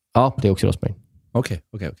 Ja, det är också rosmarin. Okej.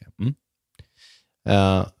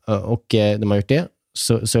 Och när man gjort det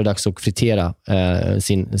så är det dags att fritera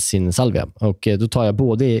sin salvia. Och då tar jag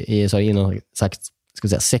både i så innan sagt, ska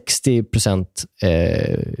säga 60%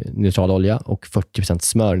 neutral olja och 40%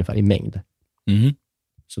 smör ungefär i mängd.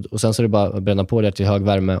 Och sen så är det bara att bränna på det till hög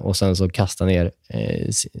värme och sen så kasta ner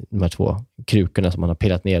de här 2 krukorna som man har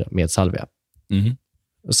pillat ner med salvia.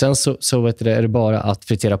 Och sen så vet du, är det bara att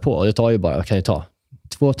fritera på. Och det tar ju bara, vad kan det ta?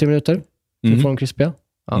 2-3 minuter för att få dem krispiga.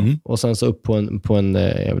 Ja. Och sen så upp på en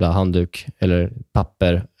jävla handduk eller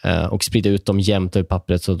papper och sprida ut dem jämnt över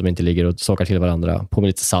pappret så att de inte ligger och sakar till varandra. På med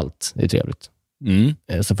lite salt, det är trevligt.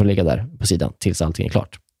 Så får det ligga där på sidan tills allting är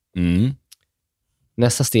klart.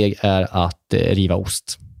 Nästa steg är att riva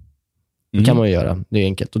ost. Det kan man ju göra, det är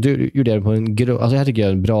enkelt. Och du gjorde det på en alltså jag tycker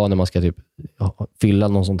det är bra när man ska typ fylla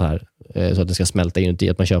någon sånt här så att det ska smälta inuti,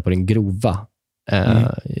 att man kör på den grova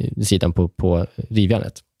sidan på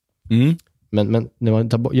rivjärnet. Men när man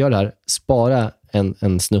gör det här, spara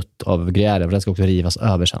en snutt av gruyère, för den ska också rivas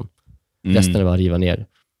över sen. Resten är bara att riva ner.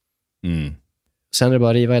 Sen är det bara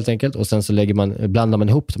att riva helt enkelt, och sen så blandar man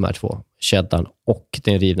ihop de här 2, cheddarn och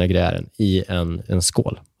den rivna gruyären i en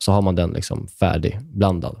skål. Så har man den liksom färdig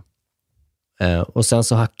blandad. Och sen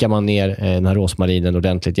så hackar man ner den här rosmarinen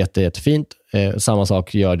ordentligt, jättefint. Samma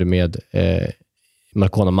sak gör du med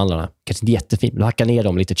marconamandlarna. Kanske inte jättefint, men du hackar ner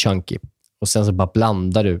dem lite chunky. Och sen så bara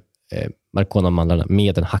blandar du marconamandlarna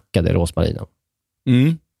med den hackade rosmarinen.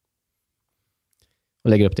 Och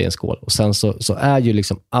lägger upp det i en skål. Och sen så är ju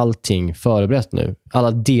liksom allting förberett nu.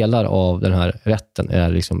 Alla delar av den här rätten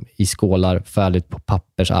är liksom i skålar, färdigt på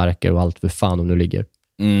pappersarker och allt för fan om nu ligger.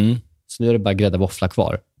 Så nu är det bara grädda våffla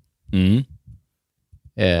kvar.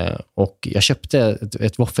 Och jag köpte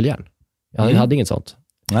ett våffeljärn. Jag hade inget sånt.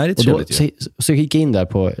 Nej, det är trevligt. Så jag gick in där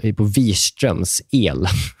på Wirströms el.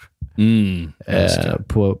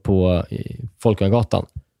 På Folkungagatan.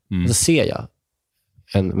 Och så ser jag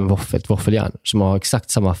ett våffeljärn som har exakt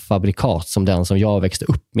samma fabrikat som den som jag växte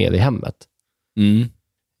upp med i hemmet.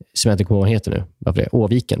 Som jag inte kommer ihåg vad den heter nu. Varför det?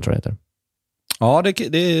 Åviken tror jag heter. Ja,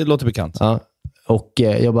 det låter bekant. Ja. Och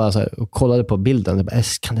jag bara så här, och kollade på bilden och bara,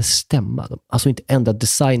 kan det stämma? Alltså inte ändrat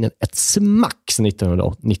designen ett smack sedan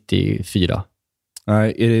 1994.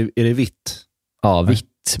 Nej, är det vitt? Ja,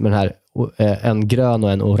 vitt. Men här en grön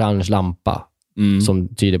och en orange lampa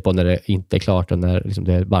som tyder på när det inte är klart och när liksom,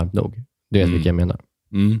 det är varmt nog. Du vet vilka jag menar.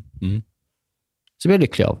 Så blev jag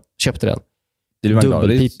lycklig av. Köpte den.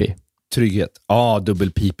 Dubbelpipig. Trygghet. Ja,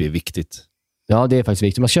 dubbelpipig är viktigt. Ja, det är faktiskt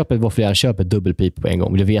viktigt. Man köper ett våffeljärn, köper ett dubbelpip på en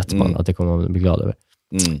gång. Det vet man att det kommer man bli glad över.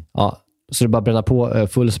 Ja, så det är bara att bränna på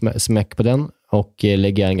full smäck på den och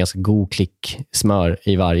lägga en ganska god klick smör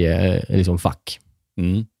i varje liksom, fack.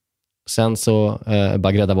 Sen så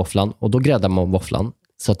bara grädda våfflan. Och då gräddar man våfflan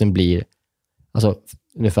så att den blir alltså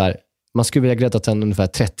ungefär, man skulle vilja grädda den ungefär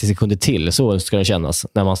 30 sekunder till. Så ska den kännas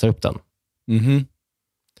när man ställer upp den.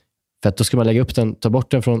 För att då ska man lägga upp den, ta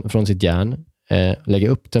bort den från sitt järn, lägga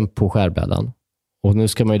upp den på skärbrädan. Och nu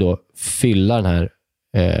ska man ju då fylla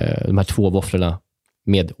de här 2 våfflorna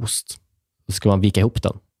med ost. Då ska man vika ihop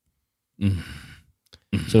den.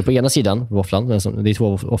 Så på ena sidan våfflan, det är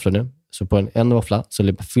 2 våfflor nu. Så på en våffla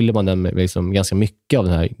så fyller man den med liksom ganska mycket av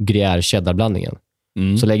den här gruyère cheddarblandningen.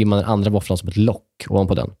 Så lägger man den andra våfflan som ett lock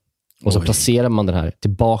ovanpå den. Och så placerar man den här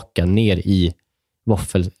tillbaka ner i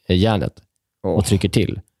våffeljärnet och trycker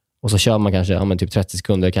till. Och så kör man kanske typ 30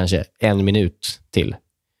 sekunder, kanske 1 minut till.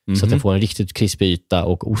 Så att den får en riktigt krispig yta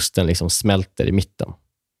och osten liksom smälter i mitten.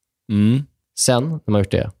 Sen, när man har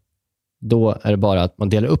gjort det, då är det bara att man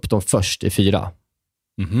delar upp dem först i 4.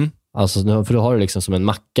 Alltså, för då har du liksom som en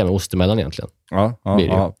macka med ost emellan egentligen.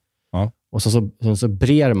 Ja. Och så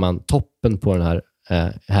brer man toppen på den här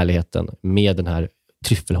härligheten med den här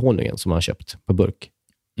tryffelhonungen som man har köpt på burk.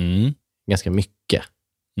 Ganska mycket.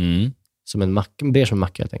 Som en macka, mer som en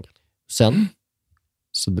macka helt enkelt. Sen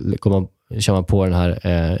så kör man på den här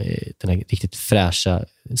riktigt fräscha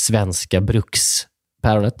svenska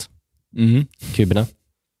brukspäronet. Kuberna.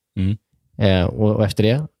 Och efter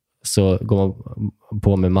det så går man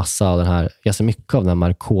på med massa av den här, ganska mycket av den här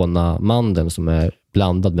Marcona-mandeln som är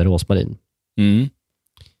blandad med rosmarin.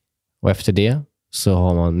 Och efter det så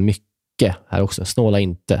har man mycket här också. Snåla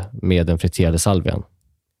inte med den friterade salvian.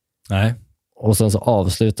 Nej. Och sen så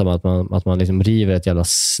avslutar man att man liksom river ett jävla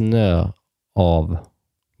snö av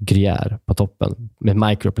gruyère på toppen med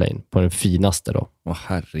microplane på den finaste då.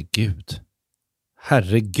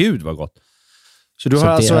 Herregud vad gott. Så du har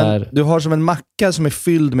alltså du har som en macka som är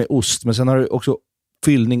fylld med ost, men sen har du också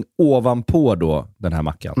fyllning ovanpå då den här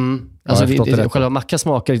mackan. Alltså själva mackan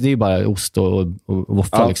smakar, det är ju bara ost och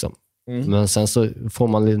våffla liksom. Men sen så får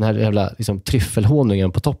man den här jävla liksom,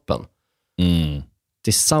 tryffelhonungen på toppen.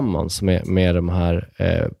 Tillsammans med de här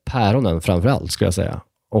päronen framförallt skulle jag säga.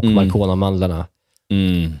 Och Marcona-mandlarna.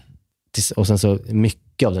 Och sen så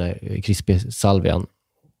mycket av den här krispig salvian.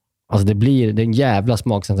 Alltså det är en jävla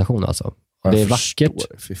smaksensation alltså. Det är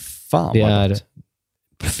vackert. Fy fan, det är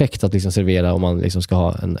perfekt att liksom servera om man liksom ska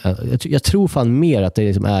ha jag tror fan mer att det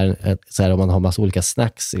liksom är så här, om man har massa olika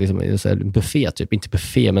snacks liksom, så här, en buffé typ, inte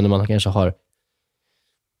buffé, men om man kanske har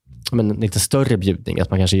en lite större bjudning, att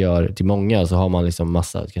man kanske gör till många, så har man liksom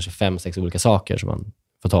massa, kanske 5-6 olika saker som man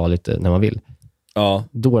får ta lite när man vill. Ja.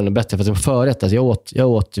 Då är det bättre, för att förrätt, alltså jag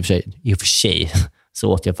åt i och för sig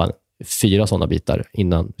så åt jag fan 4 sådana bitar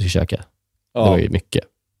innan vi käkade. Ja. Det var ju mycket.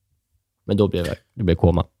 Men då blev det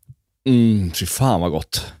koma. Fy fan vad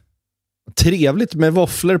gott. Trevligt med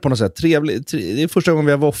våfflor på något sätt. Trevligt. Det är första gången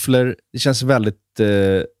vi har våfflor. Det känns väldigt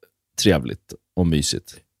trevligt och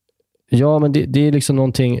mysigt. Ja, men det är liksom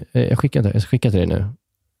någonting. Jag skickar till dig nu.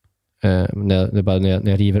 När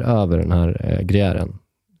jag river över den här gruyären.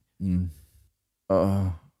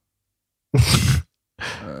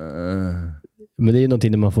 Men det är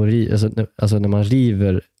någonting när man får alltså när man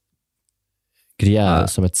river gruyère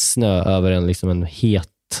som ett snö över en het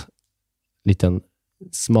liten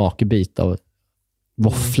smakbit av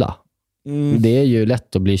våffla. Det är ju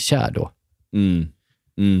lätt att bli kär då.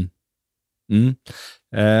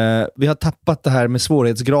 Vi har tappat det här med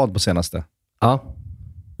svårighetsgrad på senaste. Ja.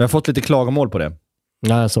 Vi har fått lite klagomål på det.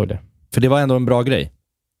 Ja, jag såg det. För det var ändå en bra grej.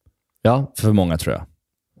 Ja. För många tror jag.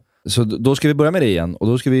 Så då ska vi börja med det igen. Och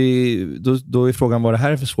då är frågan, vad det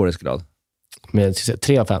här är för svårighetsgrad? Med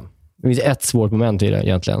 3 av 5. Det finns ett svårt moment i det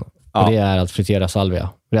egentligen. Ja. Och det är att fritera salvia.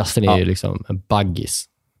 Resten är ju liksom en baggis.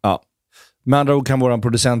 Ja. Med andra ord kan våran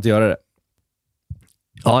producent göra det.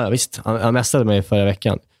 Ja, visst. Han mästade mig förra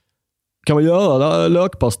veckan. Kan man göra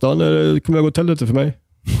lökpastan? Det kommer jag gå till helvete för mig.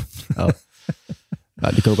 Ja.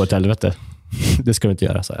 Ja, det kommer gå till helvete. Det ska du inte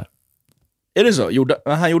göra så här. Är det så?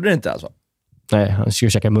 Han gjorde det inte alltså? Nej, han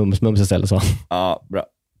skulle käka mums istället så. Ja, bra.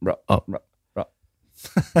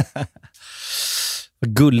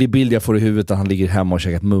 Gullig bild jag får i huvudet att han ligger hemma och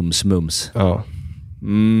käkat mums. Ja.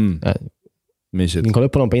 Mysigt. Ni kollar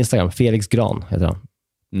upp på honom på Instagram. Felix Gran heter han.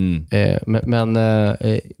 Men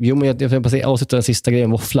jag får bara säga, avsluta den sista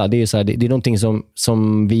grejen, våffla. Det är ju så här, det är någonting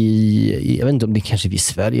som vi, jag vet inte om det kanske vi i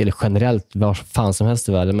Sverige eller generellt var fan som helst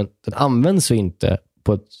i världen, men den används ju inte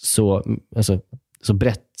på ett så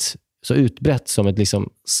brett, så utbrett som ett liksom,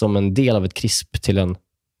 som en del av ett krisp till en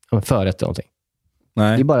förrätt eller någonting.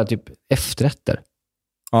 Nej. Det är bara typ efterrätter.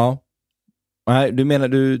 Ja. Nej,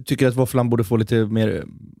 du tycker att våfflan borde få lite mer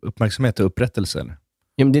uppmärksamhet och upprättelse, eller?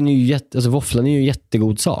 Ja, men den är ju våfflan är ju en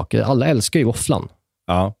jättegod sak. Alla älskar ju våfflan.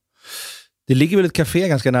 Ja. Det ligger väl ett café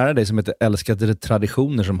ganska nära dig som heter Älskade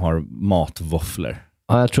Traditioner som har matvåfflor.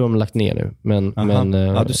 Ja, jag tror de har lagt ner nu. Men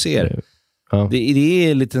ja, du ser. Ja. Det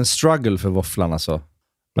är en liten struggle för våfflan alltså.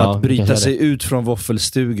 Att bryta sig ut från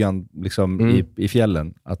våffelstugan liksom, i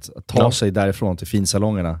fjällen. Att ta sig därifrån till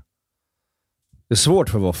finsalongerna. Det är svårt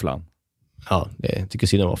för våfflan. Ja, det tycker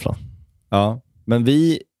synd om våfflan. Ja, men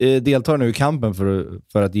vi deltar nu i kampen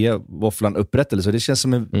för att ge våfflan upprättelse. Det känns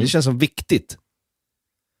som viktigt.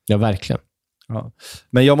 Ja, verkligen. Ja.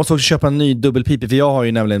 Men jag måste också köpa en ny dubbelpipa, för jag har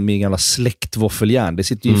ju nämligen min gamla släktvåffeljärn. Det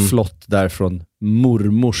sitter ju flott där från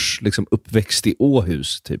mormors liksom, uppväxt i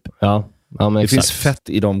Åhus typ. Ja, men det exakt. finns fett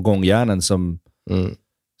i de gångjärnen som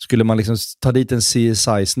skulle man liksom ta dit en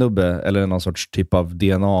CSI-snubbe eller någon sorts typ av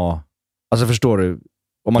DNA. Alltså förstår du?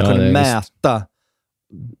 Om man kunde mäta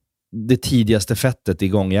det tidigaste fettet i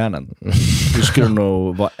gångjärnen. Då skulle det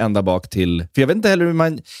nog vara ända bak till. För jag vet inte heller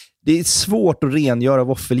hur det är svårt att rengöra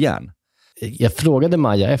våffeljärn. Jag frågade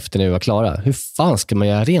Maja efter när vi var klara. Hur fan ska man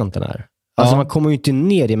göra rent den här? Alltså man kommer ju inte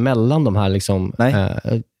ner emellan de här liksom.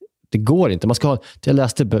 Det går inte. Jag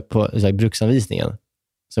läste på så här, bruksanvisningen.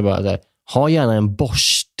 Så bara så här, ha gärna en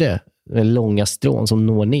borste med långa strån som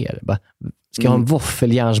når ner. Bara, ska jag ha en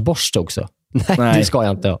våffeljärnsborste också? Nej, det ska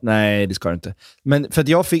jag inte ha. Nej, det ska jag inte. Men för att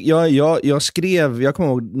jag skrev, jag kommer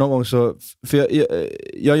ihåg någon gång så, för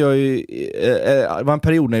jag gör ju, det var en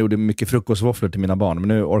period när jag gjorde mycket frukostvåfflor till mina barn, men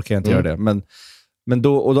nu orkar jag inte göra det. Men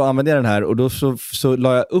då använde jag den här och då så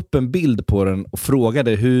la jag upp en bild på den och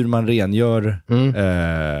frågade hur man rengör.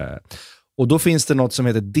 Och då finns det något som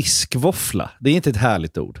heter diskvåffla. Det är inte ett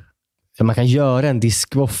härligt ord. Ja, man kan göra en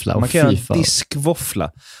diskvåffla. Man kan göra en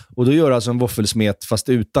diskvåffla. Och då gör du alltså en våffelsmet fast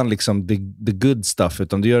utan liksom the good stuff.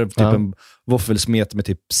 Utan du gör typ en våffelsmet med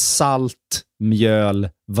typ salt, mjöl,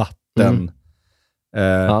 vatten.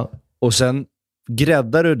 Och sen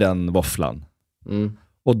gräddar du den våfflan.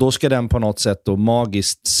 Och då ska den på något sätt då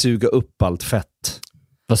magiskt suga upp allt fett.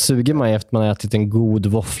 Vad suger man efter man har ätit en god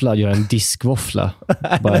våffla? Gör en diskvåffla?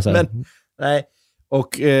 Bara så nej.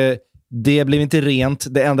 Och det blev inte rent.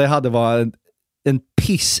 Det enda jag hade var en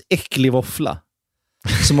pissäcklig våffla.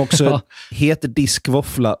 Som också heter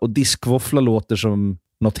diskvåffla. Och diskvåffla låter som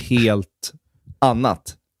något helt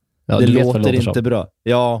annat. Ja, det låter inte bra.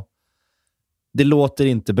 Ja, det låter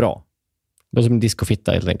inte bra. Det är som en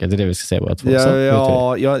discofitta helt enkelt. Det är det vi ska säga.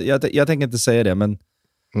 Jag tänker inte säga det, men...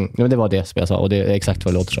 men det var det som jag sa. Och det är exakt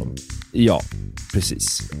vad det låter som. Ja,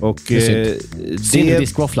 precis. Och det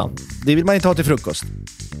diskvåfflan. Det vill man inte ha till frukost.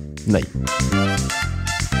 Nej.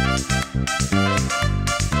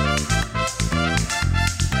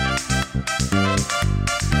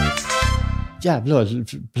 Jävlar,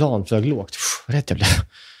 plan flög lågt. Vad rätt jag blev.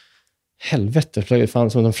 Helvete, flög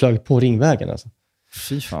fan som de flög på ringvägen alltså.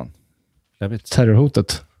 Fy fan.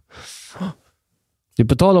 Terrorhotet. Det är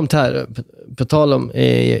på tal om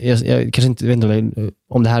jag kanske inte vet inte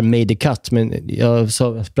om det här made the cut, men jag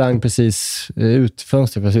sprang precis ut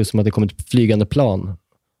fönstret för att det ser ut som att det kom ett flygande plan.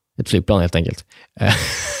 Ett flygplan helt enkelt.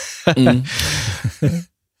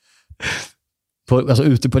 Alltså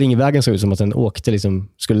ute på ringvägen såg det ut som att den åkte liksom,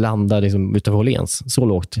 skulle landa liksom, utanför Åhléns. Så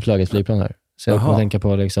lågt flög ett flygplan här. Så jag kan tänka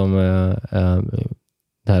på liksom,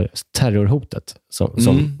 det här terrorhotet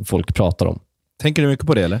som folk pratar om. Tänker du mycket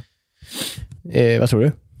på det eller? Vad tror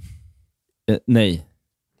du? Nej.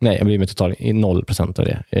 Nej, jag bryr mig totalt i 0% av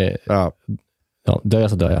det. Dör jag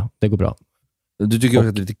så dör jag. Det går bra. Du tycker också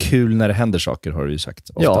att det är lite kul när det händer saker, har du ju sagt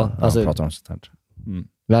ofta. Ja, alltså, pratar om sånt här.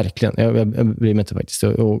 Verkligen. Jag bryr mig inte faktiskt.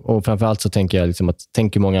 Och framförallt så tänker jag liksom att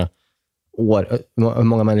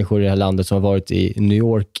många människor i det här landet som har varit i New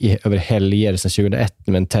York över helger sedan 2001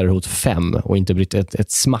 med en terrorhot 5 och inte brytt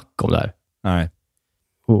ett smack om det här. Nej.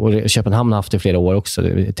 Och Köpenhamn har haft det i flera år också.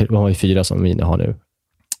 Vi har ju 4 som vi har nu.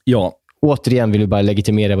 Ja. Återigen vill vi bara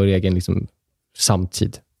legitimera vår egen liksom,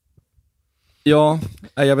 samtid. Ja,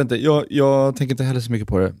 jag vet inte. Jag tänker inte heller så mycket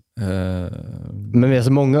på det. Men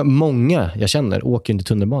alltså många jag känner åker inte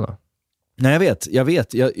tunnelbana. Nej, jag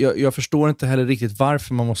vet. Jag förstår inte heller riktigt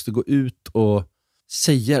varför man måste gå ut och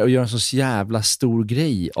säga och göra en så jävla stor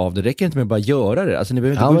grej av det. Det räcker inte med att bara göra det. Alltså, ni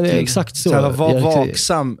behöver inte gå ut exakt så.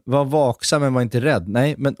 Var vaksam men var inte rädd.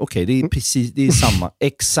 Nej, men okej, det är precis det är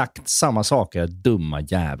exakt samma saker. Dumma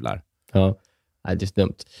jävlar. Ja, nej, det är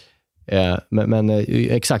dumt. Men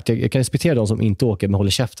exakt, jag kan respektera de som inte åker men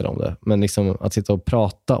håller käften om det. Men liksom, att sitta och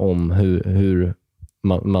prata om hur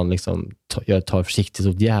man liksom tar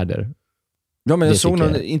försiktighetsåtgärder. Ja, men jag såg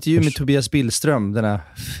någon intervju med Tobias Billström, den här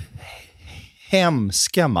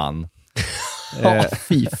hemska man. Ja,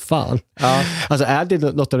 fy fan. Ja. Alltså, är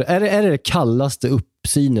det det kallaste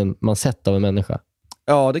uppsynen man sett av en människa?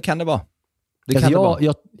 Ja, det kan det vara.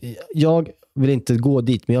 Jag vill inte gå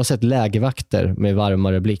dit, men jag har sett lägervakter med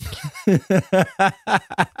varmare blick.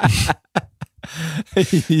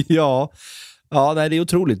 Ja, nej, det är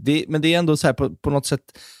otroligt. Men det är ändå så här på något sätt,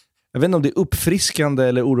 jag vet inte om det är uppfriskande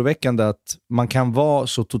eller oroväckande att man kan vara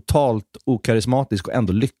så totalt okarismatisk och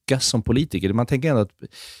ändå lyckas som politiker. Man tänker ändå att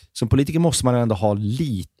som politiker måste man ändå ha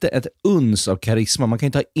ett uns av karisma. Man kan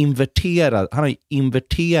inte ha han har ju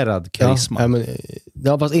inverterad karisma.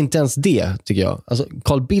 Ja, fast inte ens det tycker jag. Alltså,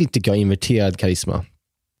 Carl Bildt tycker jag har inverterad karisma.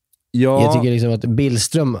 Ja. Jag tycker liksom att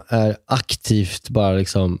Billström är aktivt bara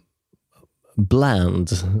liksom bland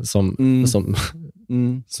som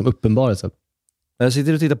uppenbarelse. Jag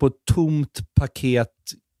sitter och tittar på ett tomt paket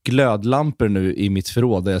glödlampor nu i mitt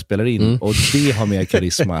förråd där jag spelar in. Och det har mer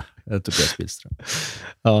karisma än Tobias Billström.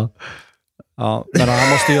 Ja, men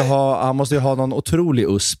han måste ju ha någon otrolig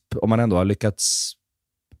usp om man ändå har lyckats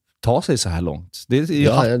ta sig så här långt. Det är ju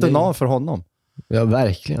hatten av för honom. Ja,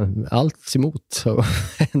 verkligen. Allt emot. Så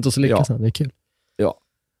ändå så lyckas han. Det är kul. Ja.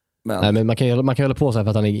 Men man kan hålla på så här för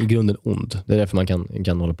att han är i grunden ond. Det är därför man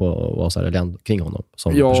kan hålla på och vara så här elegant kring honom.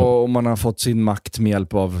 Som person. Om man har fått sin makt med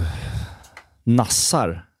hjälp av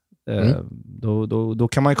nassar. Då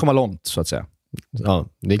kan man ju komma långt, så att säga. Ja,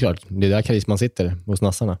 det är klart. Det är där karisman sitter, hos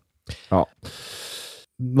nassarna. Ja.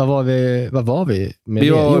 Vad var vi? Vi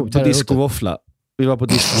var på discovåffla. Vi var på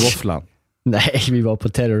discovåfflan. Nej, vi var på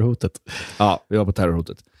terrorhotet. Ja, vi var på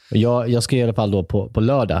terrorhotet. Jag ska i alla fall då på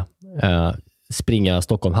lördag springa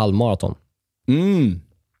Stockholm halvmaraton.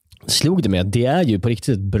 Slog det med att det är ju på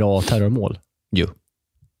riktigt ett bra terrormål. Jo.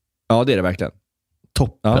 Ja, det är det verkligen.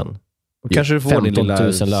 Toppen. Ja. Och kanske du får 15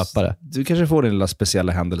 000 löpare. Du kanske får din lilla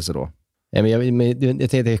speciella händelse då. Ja, men jag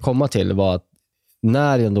tänkte komma till var att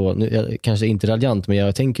när ändå, nu, kanske inte raljant, men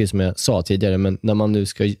jag tänker ju som jag sa tidigare, men när man nu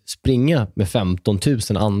ska springa med 15 000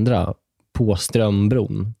 andra på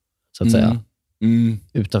Strömbron, så att säga,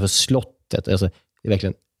 utanför slottet, alltså, det är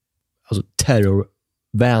verkligen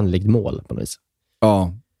terrorvänligt mål på något vis.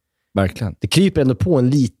 Ja, verkligen. Det kryper ändå på en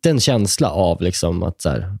liten känsla av liksom att så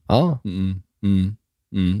här,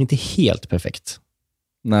 inte helt perfekt.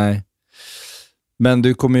 Nej. Men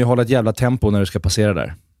du kommer ju hålla ett jävla tempo när du ska passera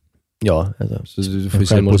där. Ja, alltså, så du får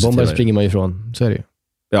självmordsbombare springer man ju ifrån, så är det ju.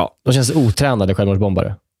 Ja. De känns otränade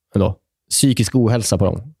självmordsbombare ändå. Psykisk ohälsa på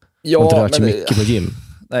dem. Ja, de har inte rört sig mycket på gym.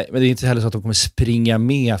 Nej, men det är inte heller så att de kommer springa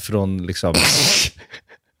med från liksom...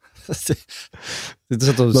 det är inte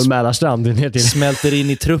så att de Mälarstrand ner till smälter in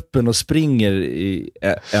i truppen och springer i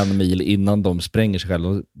 1 mil innan de spränger sig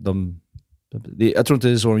själva. Jag tror inte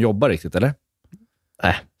det är så de jobbar riktigt, eller?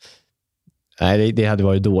 Nej, det hade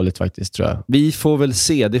varit dåligt faktiskt, tror jag. Vi får väl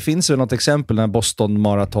se. Det finns ju något exempel, den här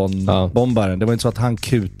Boston-maratonbombaren. Det var inte så att han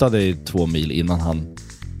kutade i 2 mil innan han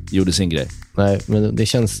gjorde sin grej. Nej, men det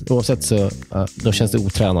känns, oavsett så då känns det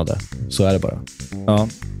otränade. Så är det bara. Ja.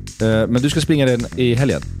 Men du ska springa den i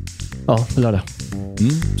helgen? Ja, lördag.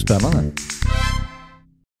 Spännande.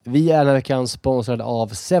 Vi är den här veckan sponsrade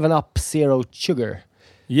av 7-Up Zero Sugar.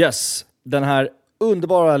 Yes, den här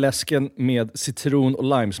underbara läsken med citron- och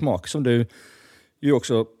limesmak som du ju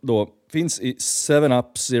också då finns i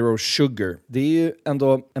 7-Up Zero Sugar. Det är ju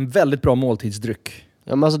ändå en väldigt bra måltidsdryck.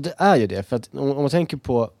 Ja, men alltså det är ju det. För att om man tänker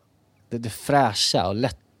på det fräscha och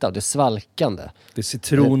lätta och det svalkande. Det är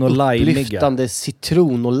citron och lime. Upplyftande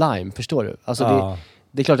citron och lime, förstår du? Alltså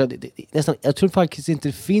det är klart att nästan, jag tror faktiskt inte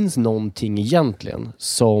det finns någonting egentligen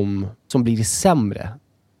som blir sämre,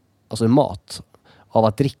 alltså mat, av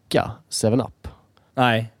att dricka 7-Up.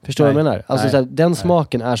 Nej. Förstår du vad jag menar? Alltså så här, den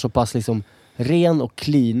smaken är så pass liksom ren och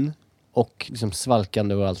clean och liksom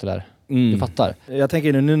svalkande och allt det där. Du fattar. Jag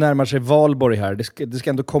tänker nu närmar sig Valborg här. Det ska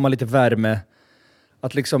ändå komma lite värme.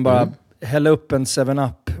 Att liksom bara hälla upp en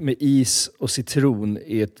 7-Up med is och citron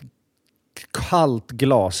i ett kallt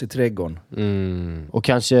glas i trädgården. Och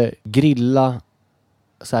kanske grilla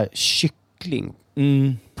så här kyckling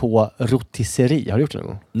på rotisserie. Har du gjort det någon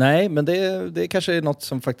gång? Nej, men det kanske är något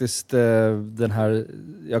som faktiskt den här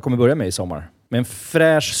jag kommer börja med i sommar. Med en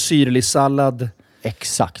fräsch syrlig sallad.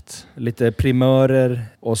 Exakt. Lite primörer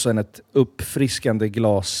och sen ett uppfriskande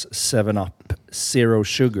glas 7-Up Zero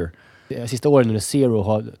Sugar. Sista åren när Zero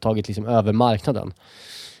har tagit liksom över marknaden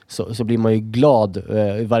så blir man ju glad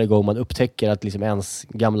varje gång man upptäcker att liksom ens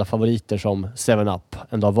gamla favoriter som 7-Up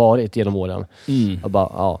ändå har varit genom åren. Och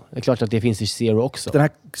bara, det är klart att det finns i Zero också. Den här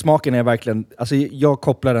smaken är verkligen, alltså jag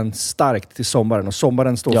kopplar den starkt till sommaren och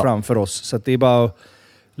sommaren står framför oss. Så att det är bara att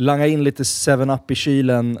langa in lite 7-Up i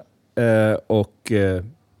kylen och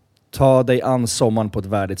ta dig an sommaren på ett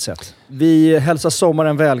värdigt sätt. Vi hälsar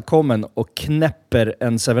sommaren välkommen och knäpper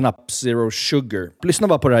en 7-Up Zero Sugar. Lyssna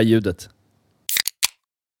bara på det här ljudet.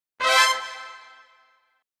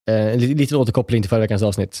 En liten återkoppling till förra veckans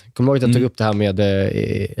avsnitt. Kommer du ihåg att jag tog upp det här med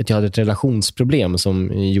att jag hade ett relationsproblem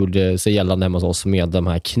som gjorde sig gällande hemma hos oss med de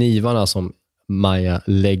här knivarna som Maja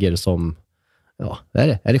lägger som,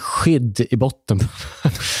 är det skydd i botten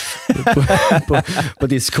på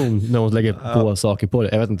diskon när hon lägger på saker på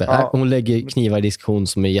det? Jag vet inte. Hon lägger knivar i diskon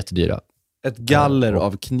som är jättedyra. Ett galler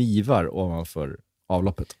av knivar ovanför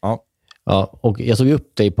avloppet. Ja, och jag tog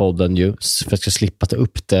upp det i podden ju för att jag ska slippa ta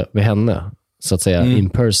upp det med henne, så att säga, in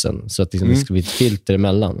person. Så att liksom det ska bli ett filter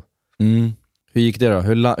emellan. Hur gick det då?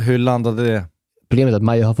 Hur landade det? Problemet är att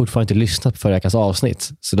Maja har fortfarande inte lyssnat på förra veckans avsnitt.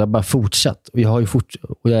 Så det har bara fortsatt. Och jag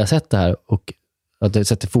har sett det här och att jag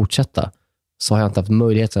sett det fortsätta, så har jag inte haft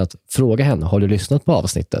möjligheten att fråga henne, har du lyssnat på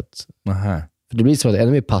avsnittet? Aha. För det blir så att det är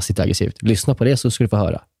ännu mer passivt aggressivt. Lyssna på det så ska du få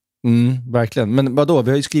höra. Verkligen. Men vadå? Vi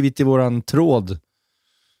har ju skrivit i våran tråd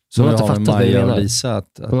som vi har med Maja och Lisa.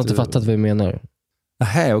 Hon har inte fattat vad vi menar.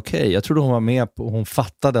 Nähä, okej. Jag trodde hon var med på, hon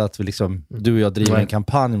fattade att vi liksom, du och jag driver en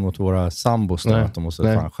kampanj mot våra sambos där, att de måste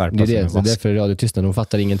fan skärpa sig. Det är därför radiotystnad, hon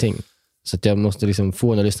fattar ingenting. Så att jag måste liksom få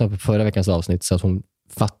henne att lyssna på förra veckans avsnitt så att hon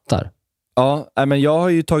fattar. Ja, men jag har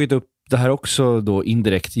ju tagit upp det här också då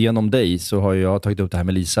indirekt genom dig, så har jag tagit upp det här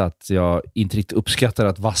med Lisa, att jag inte riktigt uppskattar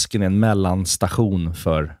att vasken är en mellanstation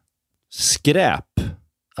för skräp.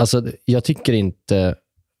 Alltså, jag tycker inte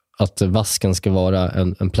att vasken ska vara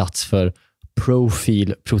en plats för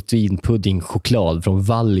profil proteinpudding choklad från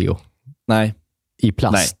Valio. Nej. I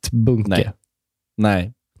plastbunke.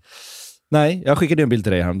 Nej, jag skickade en bild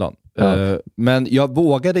till dig häromdagen. Men jag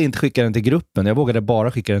vågade inte skicka den till gruppen. Jag vågade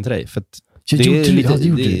bara skicka den till dig. För att det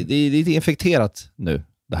är lite infekterat nu,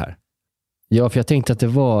 det här. Ja, för jag tänkte att det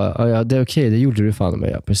var... Ja, det är okej, det gjorde du fan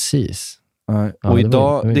med. Ja, precis. Och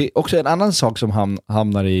idag... Det är också en annan sak som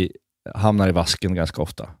hamnar i vasken ganska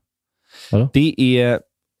ofta. Vadå? Det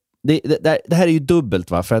här är ju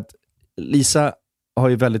dubbelt, va? För att Lisa har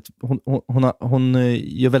ju väldigt... Hon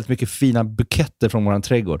gör väldigt mycket fina buketter från våran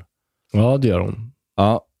trädgård. Ja, det gör hon.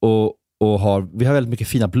 Ja, vi har väldigt mycket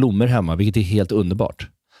fina blommor hemma, vilket är helt underbart.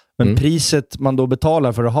 Men priset man då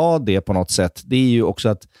betalar för att ha det på något sätt, det är ju också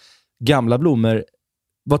att gamla blommor,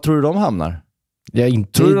 vad tror du de hamnar?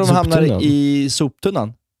 Tror du de hamnar i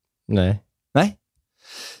soptunnan? Nej.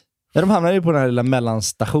 Ja, de hamnar ju på den här lilla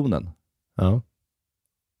mellanstationen. Ja.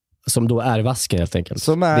 Som då är vasken helt enkelt.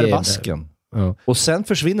 Som är vasken. Ja. Och sen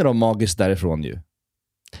försvinner de magiskt därifrån ju.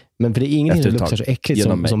 Men för det är ingenting som luktar så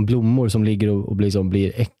äckligt som blommor som ligger och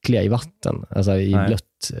blir äckliga i vatten. Alltså i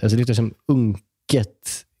blött. Alltså det luktar som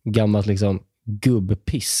unket gammalt liksom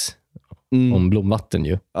gubbpiss om blomvatten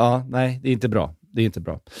ju. Ja, nej, det är inte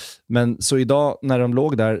bra. Men så idag när de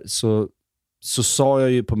låg där så sa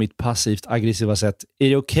jag ju på mitt passivt aggressiva sätt, är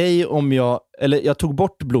det okej om jag tog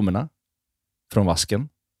bort blommorna från vasken,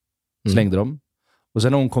 slängde dem, och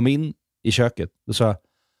sen när hon kom in i köket, då sa jag,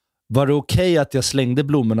 var det okej att jag slängde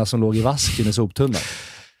blommorna som låg i vasken i soptunnan?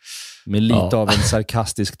 Med lite av en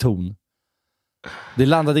sarkastisk ton. Det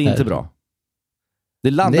landade inte bra. Det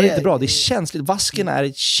är känsligt. Vasken är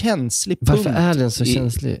ett känslig punkt. Varför är den så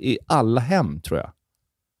känslig? I alla hem, tror jag.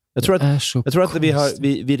 Jag tror att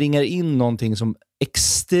vi ringar in någonting som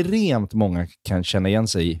extremt många kan känna igen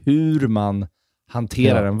sig i. Hur man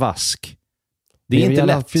hanterar en vask. Det är inte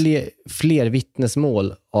lätt. Fler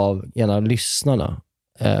vittnesmål av en av lyssnarna.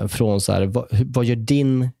 Från så här, vad gör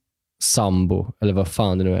din sambo, eller vad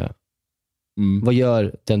fan det nu är, vad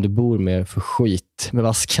gör den du bor med för skit med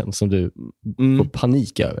vasken som du får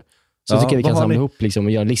panik över? Så tycker jag vi kan samla ihop liksom,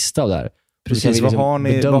 och göra en lista av det här. Precis, vad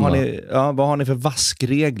har ni för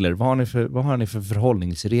vaskregler? Vad har ni för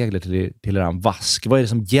förhållningsregler till er vask? Vad är det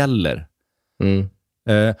som gäller?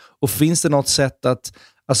 Och finns det något sätt att,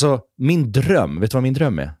 alltså min dröm, vet du vad min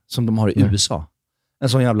dröm är? Som de har i USA. En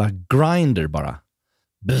sån jävla grinder bara.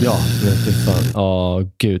 Ja,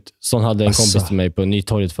 fan. Gud. Sån hade en kompis till mig på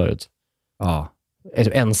Nytorget förut. Ja. Är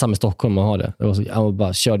du ensam i Stockholm och har det? Det var så, jag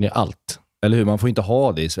bara körde ner allt. Eller hur, man får inte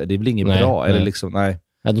ha det. Det är väl inget bra. Eller liksom, nej.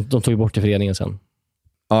 Ja, de tog ju bort det i föreningen sen.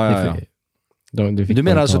 Ja. Du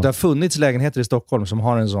menar alltså att det har funnits lägenheter i Stockholm som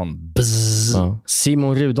har en sån bzzz. Ja.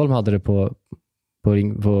 Simon Rudolm hade det på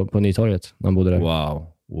Nytorget när han bodde där. Wow.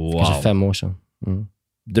 Kanske 5 år sedan.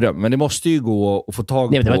 Dröm. Men det måste ju gå att få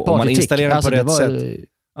tag på om man installerar alltså, på rätt sätt.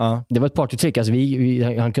 Ja. Det var ett partytrick. Alltså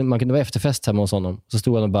man kunde vara efterfest hemma hos honom. Så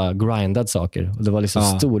stod han och bara grindade saker. Och det var liksom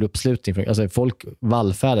stor uppslutning. Alltså folk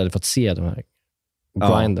vallfärdade för att se de här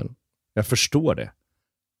grinden. Ja, jag förstår det.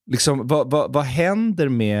 Liksom, vad händer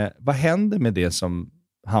med det som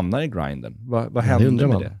hamnar i grinden? Vad händer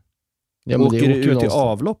med det? Ja, men åker det ut i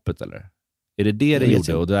avloppet eller? Är det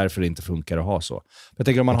gjorde och därför det inte funkar att ha så? Jag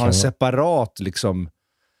tänker om man har en separat liksom,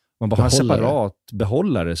 man bara har en separat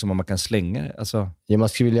behållare som man kan slänga. Alltså. Ja, man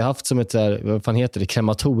skulle vilja haft som ett där, vad fan heter det,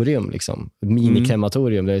 krematorium liksom. Ett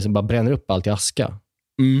mini-krematorium där det liksom bara bränner upp allt i aska.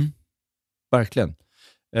 Verkligen.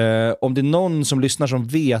 Om det är någon som lyssnar som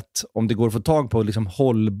vet om det går att få tag på liksom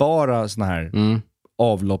hållbara såna här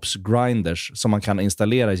avloppsgrinders som man kan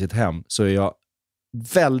installera i sitt hem, så är jag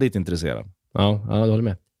väldigt intresserad. Ja, jag håller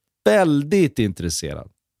med. Väldigt intresserad.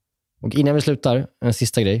 Och innan vi slutar, en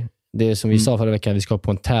sista grej. Det är som vi sa förra veckan, vi ska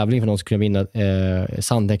på en tävling för någon som skulle vinna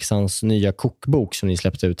Sandhäxans nya kokbok som ni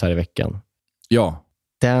släppte ut här i veckan. Ja.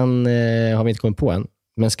 Den har vi inte kommit på än.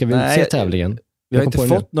 Men ska vi se tävlingen? Vi har inte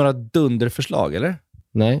fått några dunderförslag, eller?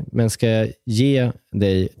 Nej, men ska jag ge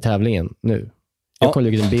dig tävlingen nu? Jag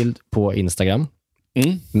kommer lägga en bild på Instagram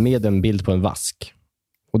med en bild på en vask.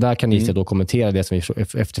 Och där kan ni då kommentera det som vi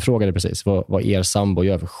efterfrågade precis. Vad er sambo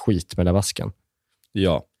gör för skit med den vasken.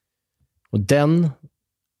 Ja. Och den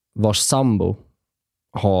vars sambo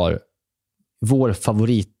har vår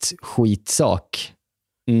favoritskitsak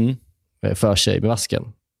för sig med vasken.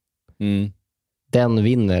 Den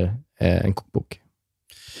vinner en kokbok.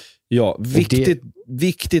 Ja,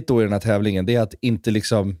 viktigt då i den här tävlingen, det är att inte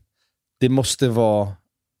liksom, det måste vara,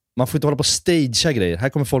 man får inte hålla på och stagea grejer. Här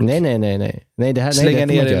kommer folk nej, det här, slänga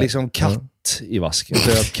ner en liksom katt i vasken.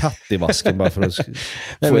 Död katt i vasken bara för att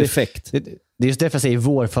få effekt. Det är just därför jag säger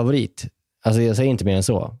vår favorit. Alltså jag säger inte mer än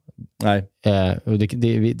så. Nej. Och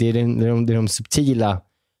det är de subtila,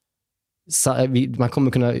 man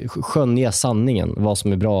kommer kunna skönja sanningen, vad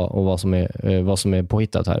som är bra och vad som är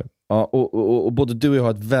påhittat här. Ja, och både du och jag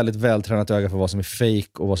har ett väldigt vältränat öga för vad som är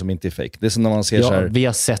fake och vad som inte är fake. Det är som när man ser så här, vi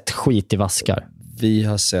har sett skit i vaskar.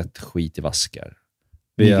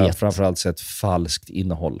 Vi har framförallt sett falskt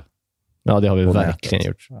innehåll. Ja, det har vi verkligen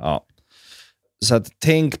gjort. Ja. Så att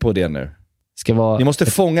tänk på det nu. Ni måste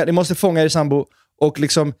fånga er sambo och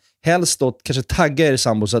liksom helst då kanske tagga er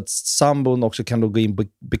sambo så att sambon också kan då gå in och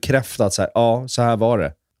bekräfta att så här var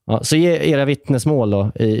det. Ja, så ge era vittnesmål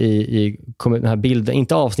då i den här bilden,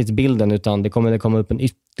 inte avsnittsbilden, utan det kommer komma upp en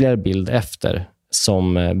ytterligare bild efter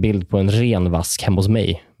som bild på en ren vask hemma hos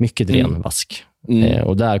mig. Mycket ren vask.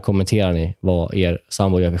 Och där kommenterar ni vad er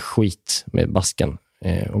sambo gör för skit med vasken.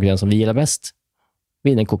 Och den som vi gillar bäst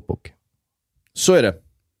vinner en kokbok. Så är det.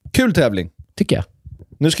 Kul tävling. Tycker jag.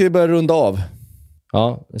 Nu ska vi börja runda av.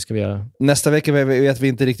 Ja, det ska vi göra. Nästa vecka vet vi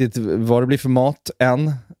inte riktigt vad det blir för mat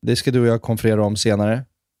än. Det ska du och jag konferera om senare.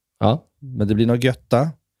 Ja. Men det blir nog götta.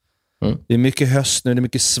 Det är mycket höst nu, det är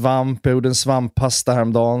mycket svamp. Jag gjorde en svamppasta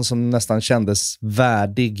häromdagen som nästan kändes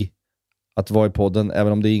värdig att vara i podden,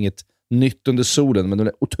 även om det är inget nytt under solen, men den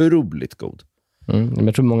är otroligt god.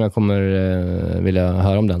 Jag tror många kommer vilja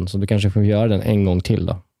höra om den, så du kanske får göra den en gång till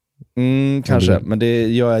då. Kanske, men det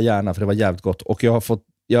gör jag gärna för det var jävligt gott. Och jag har fått,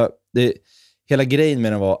 hela grejen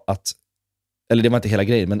med den var att, eller det var inte hela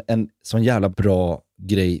grejen, men en sån jävla bra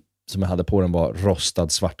grej som jag hade på den var rostad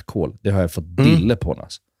svartkål. Det har jag fått dille på den.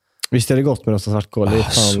 Alltså. Visst är det gott med rostad svartkål? Det är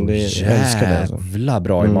fan, det är jävla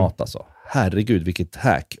bra i mat alltså. Herregud, vilket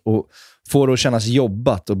hack. Och får det att kännas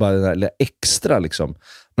jobbat och bara eller extra liksom.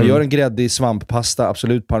 Man gör en gräddig svamppasta,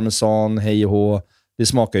 absolut parmesan, hej och hå. Det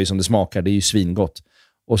smakar ju som det smakar, det är ju svingott.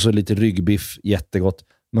 Och så lite ryggbiff, jättegott.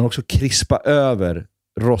 Men också krispa över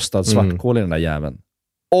rostad svartkål i den där jäveln.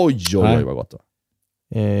 Oj, vad gott då.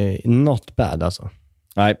 Not bad alltså.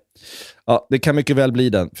 Nej, ja, det kan mycket väl bli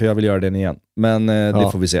den, för jag vill göra den igen. Men det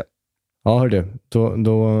får vi se. Ja, hör du.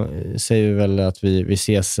 Då säger vi väl att vi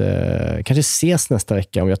ses, kanske ses nästa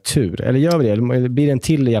vecka om jag har tur. Eller gör vi det? Eller blir det en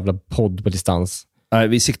till jävla podd på distans? Nej,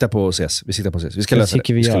 vi siktar på att ses. Vi ska lösa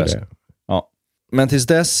det. Vi ska lösa det. Ja. Men tills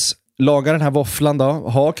dess, laga den här våfflan då.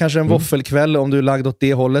 Ha kanske en våffelkväll om du är lagd åt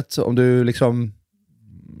det hållet. Om du liksom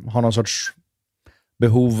har någon sorts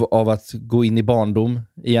behov av att gå in i barndom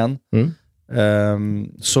igen.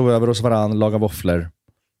 Sov över hos varann, laga våfflor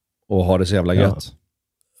och ha det så jävla gött.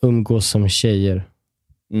 Umgås som tjejer.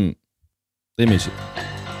 Det är mysigt.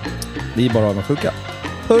 Vi är bara avundsjuka.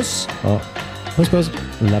 Puss! Ja. Puss.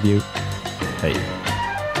 Love you. Hej.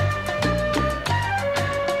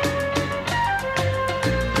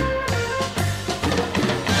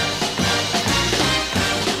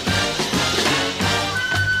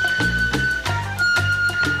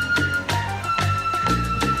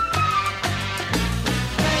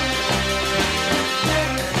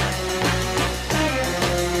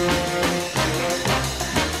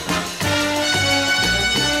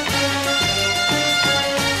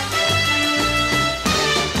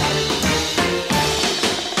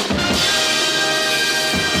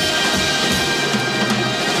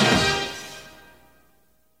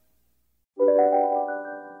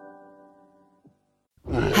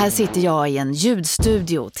 Här sitter jag i en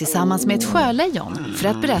ljudstudio tillsammans med ett sjölejon för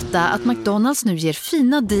att berätta att McDonald's nu ger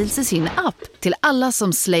fina deals i sin app till alla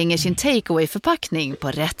som slänger sin takeaway-förpackning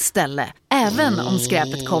på rätt ställe. Även om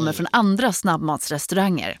skräpet kommer från andra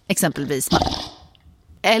snabbmatsrestauranger, exempelvis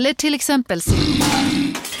eller till exempel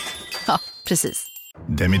ja, precis.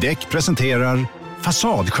 Demideck presenterar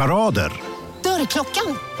Fasadcharader.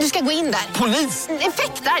 Dörrklockan. Du ska gå in där. Polis?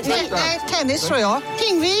 Effektar? Nej, tennis tror jag.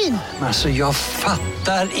 Pingvin. Alltså jag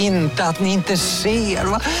fattar inte att ni inte ser.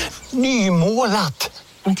 Va? Nymålat.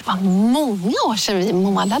 Men det var många år sedan vi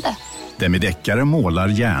målade. Demideckare målar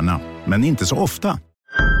gärna, men inte så ofta.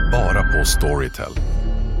 Bara på Storytel.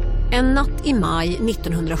 En natt i maj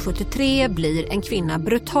 1973 blir en kvinna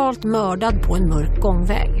brutalt mördad på en mörk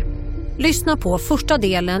gångväg. Lyssna på första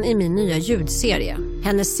delen i min nya ljudserie.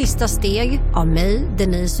 Hennes sista steg av mig,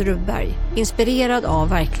 Denise Rubberg. Inspirerad av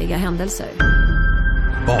verkliga händelser.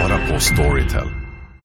 Bara på Storytel.